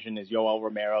the division is Yoel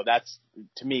Romero." That's,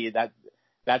 to me,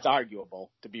 that's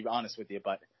arguable, to be honest with you.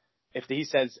 But if he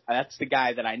says that's the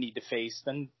guy that I need to face,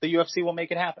 then the UFC will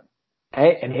make it happen.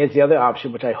 Hey, and here's the other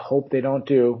option, which I hope they don't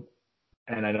do.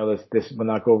 And I know this will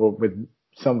not go over with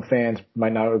some fans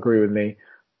might not agree with me,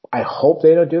 I hope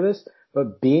they don't do this,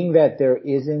 but being that there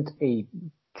isn't a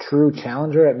true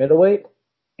challenger at middleweight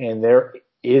and there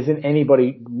isn't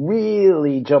anybody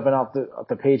really jumping off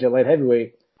the page at light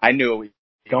heavyweight, I knew what you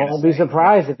were going to don't say. be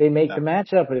surprised if they make the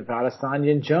matchup. But if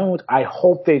Adesanya and Jones, I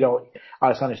hope they don't.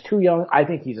 Adesanya's too young. I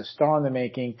think he's a star in the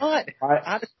making. What?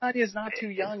 Adesanya is not too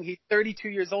young. He's 32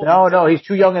 years old. No, he's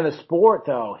too young in the sport,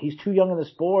 though. He's too young in the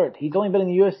sport. He's only been in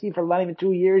the UFC for not even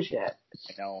 2 years yet.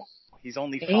 I know. He's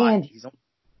only fought. He's only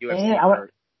UFC for.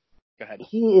 Go ahead.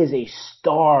 He is a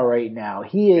star right now.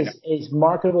 He is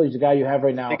marketable. He's the guy you have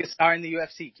right now. Biggest star in the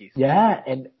UFC, Keith. Yeah,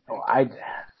 and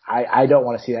I don't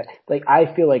want to see that. Like,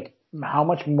 I feel like how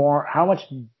much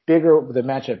bigger would the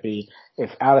matchup be if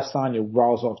Adesanya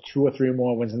rattles off 2 or 3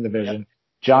 more wins in the division, yep.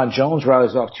 John Jones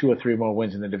rattles off 2 or 3 more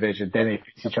wins in the division, then they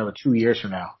face each other 2 years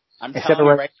from now. I'm telling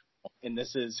you right now, and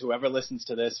this is whoever listens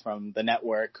to this from the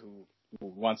network who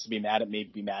wants to be mad at me,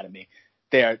 be mad at me.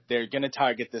 They're going to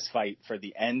target this fight for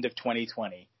the end of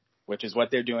 2020, which is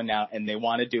what they're doing now, and they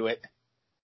want to do it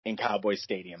in Cowboy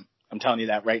Stadium. I'm telling you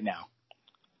that right now.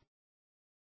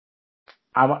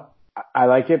 I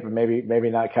like it, but maybe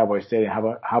not Cowboy Stadium.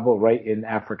 How about right in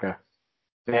Africa?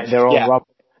 Their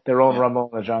own Rumble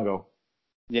in the Jungle.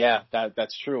 Yeah,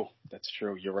 that's true. That's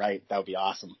true. You're right. That would be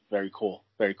awesome. Very cool.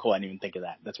 Very cool. I didn't even think of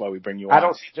that. That's why we bring you on.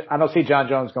 I don't see John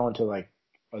Jones going to like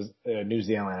New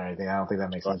Zealand or anything. I don't think that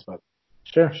makes sense, but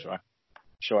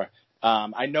sure.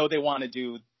 I know they want to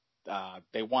do that.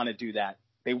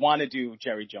 They want to do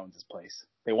Jerry Jones's place.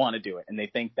 They want to do it. And they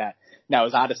think that now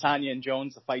is Adesanya and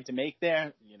Jones the fight to make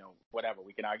there? Whatever.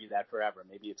 We can argue that forever.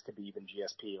 Maybe it could be even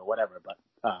GSP or whatever, but,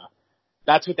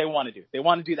 that's what they want to do. They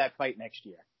want to do that fight next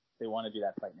year.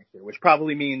 Which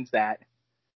probably means that,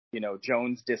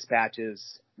 Jones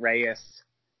dispatches Reyes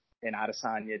and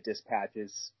Adesanya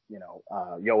dispatches,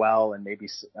 Yoel and maybe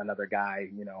another guy,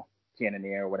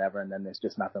 Cannonier or whatever. And then there's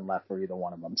just nothing left for either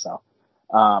one of them. So,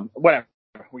 whatever.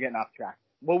 We're getting off track.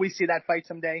 Will we see that fight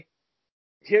someday?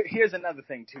 Here's another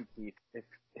thing too, Keith.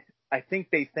 I think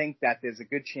they think that there's a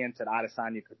good chance that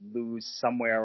Adesanya could lose somewhere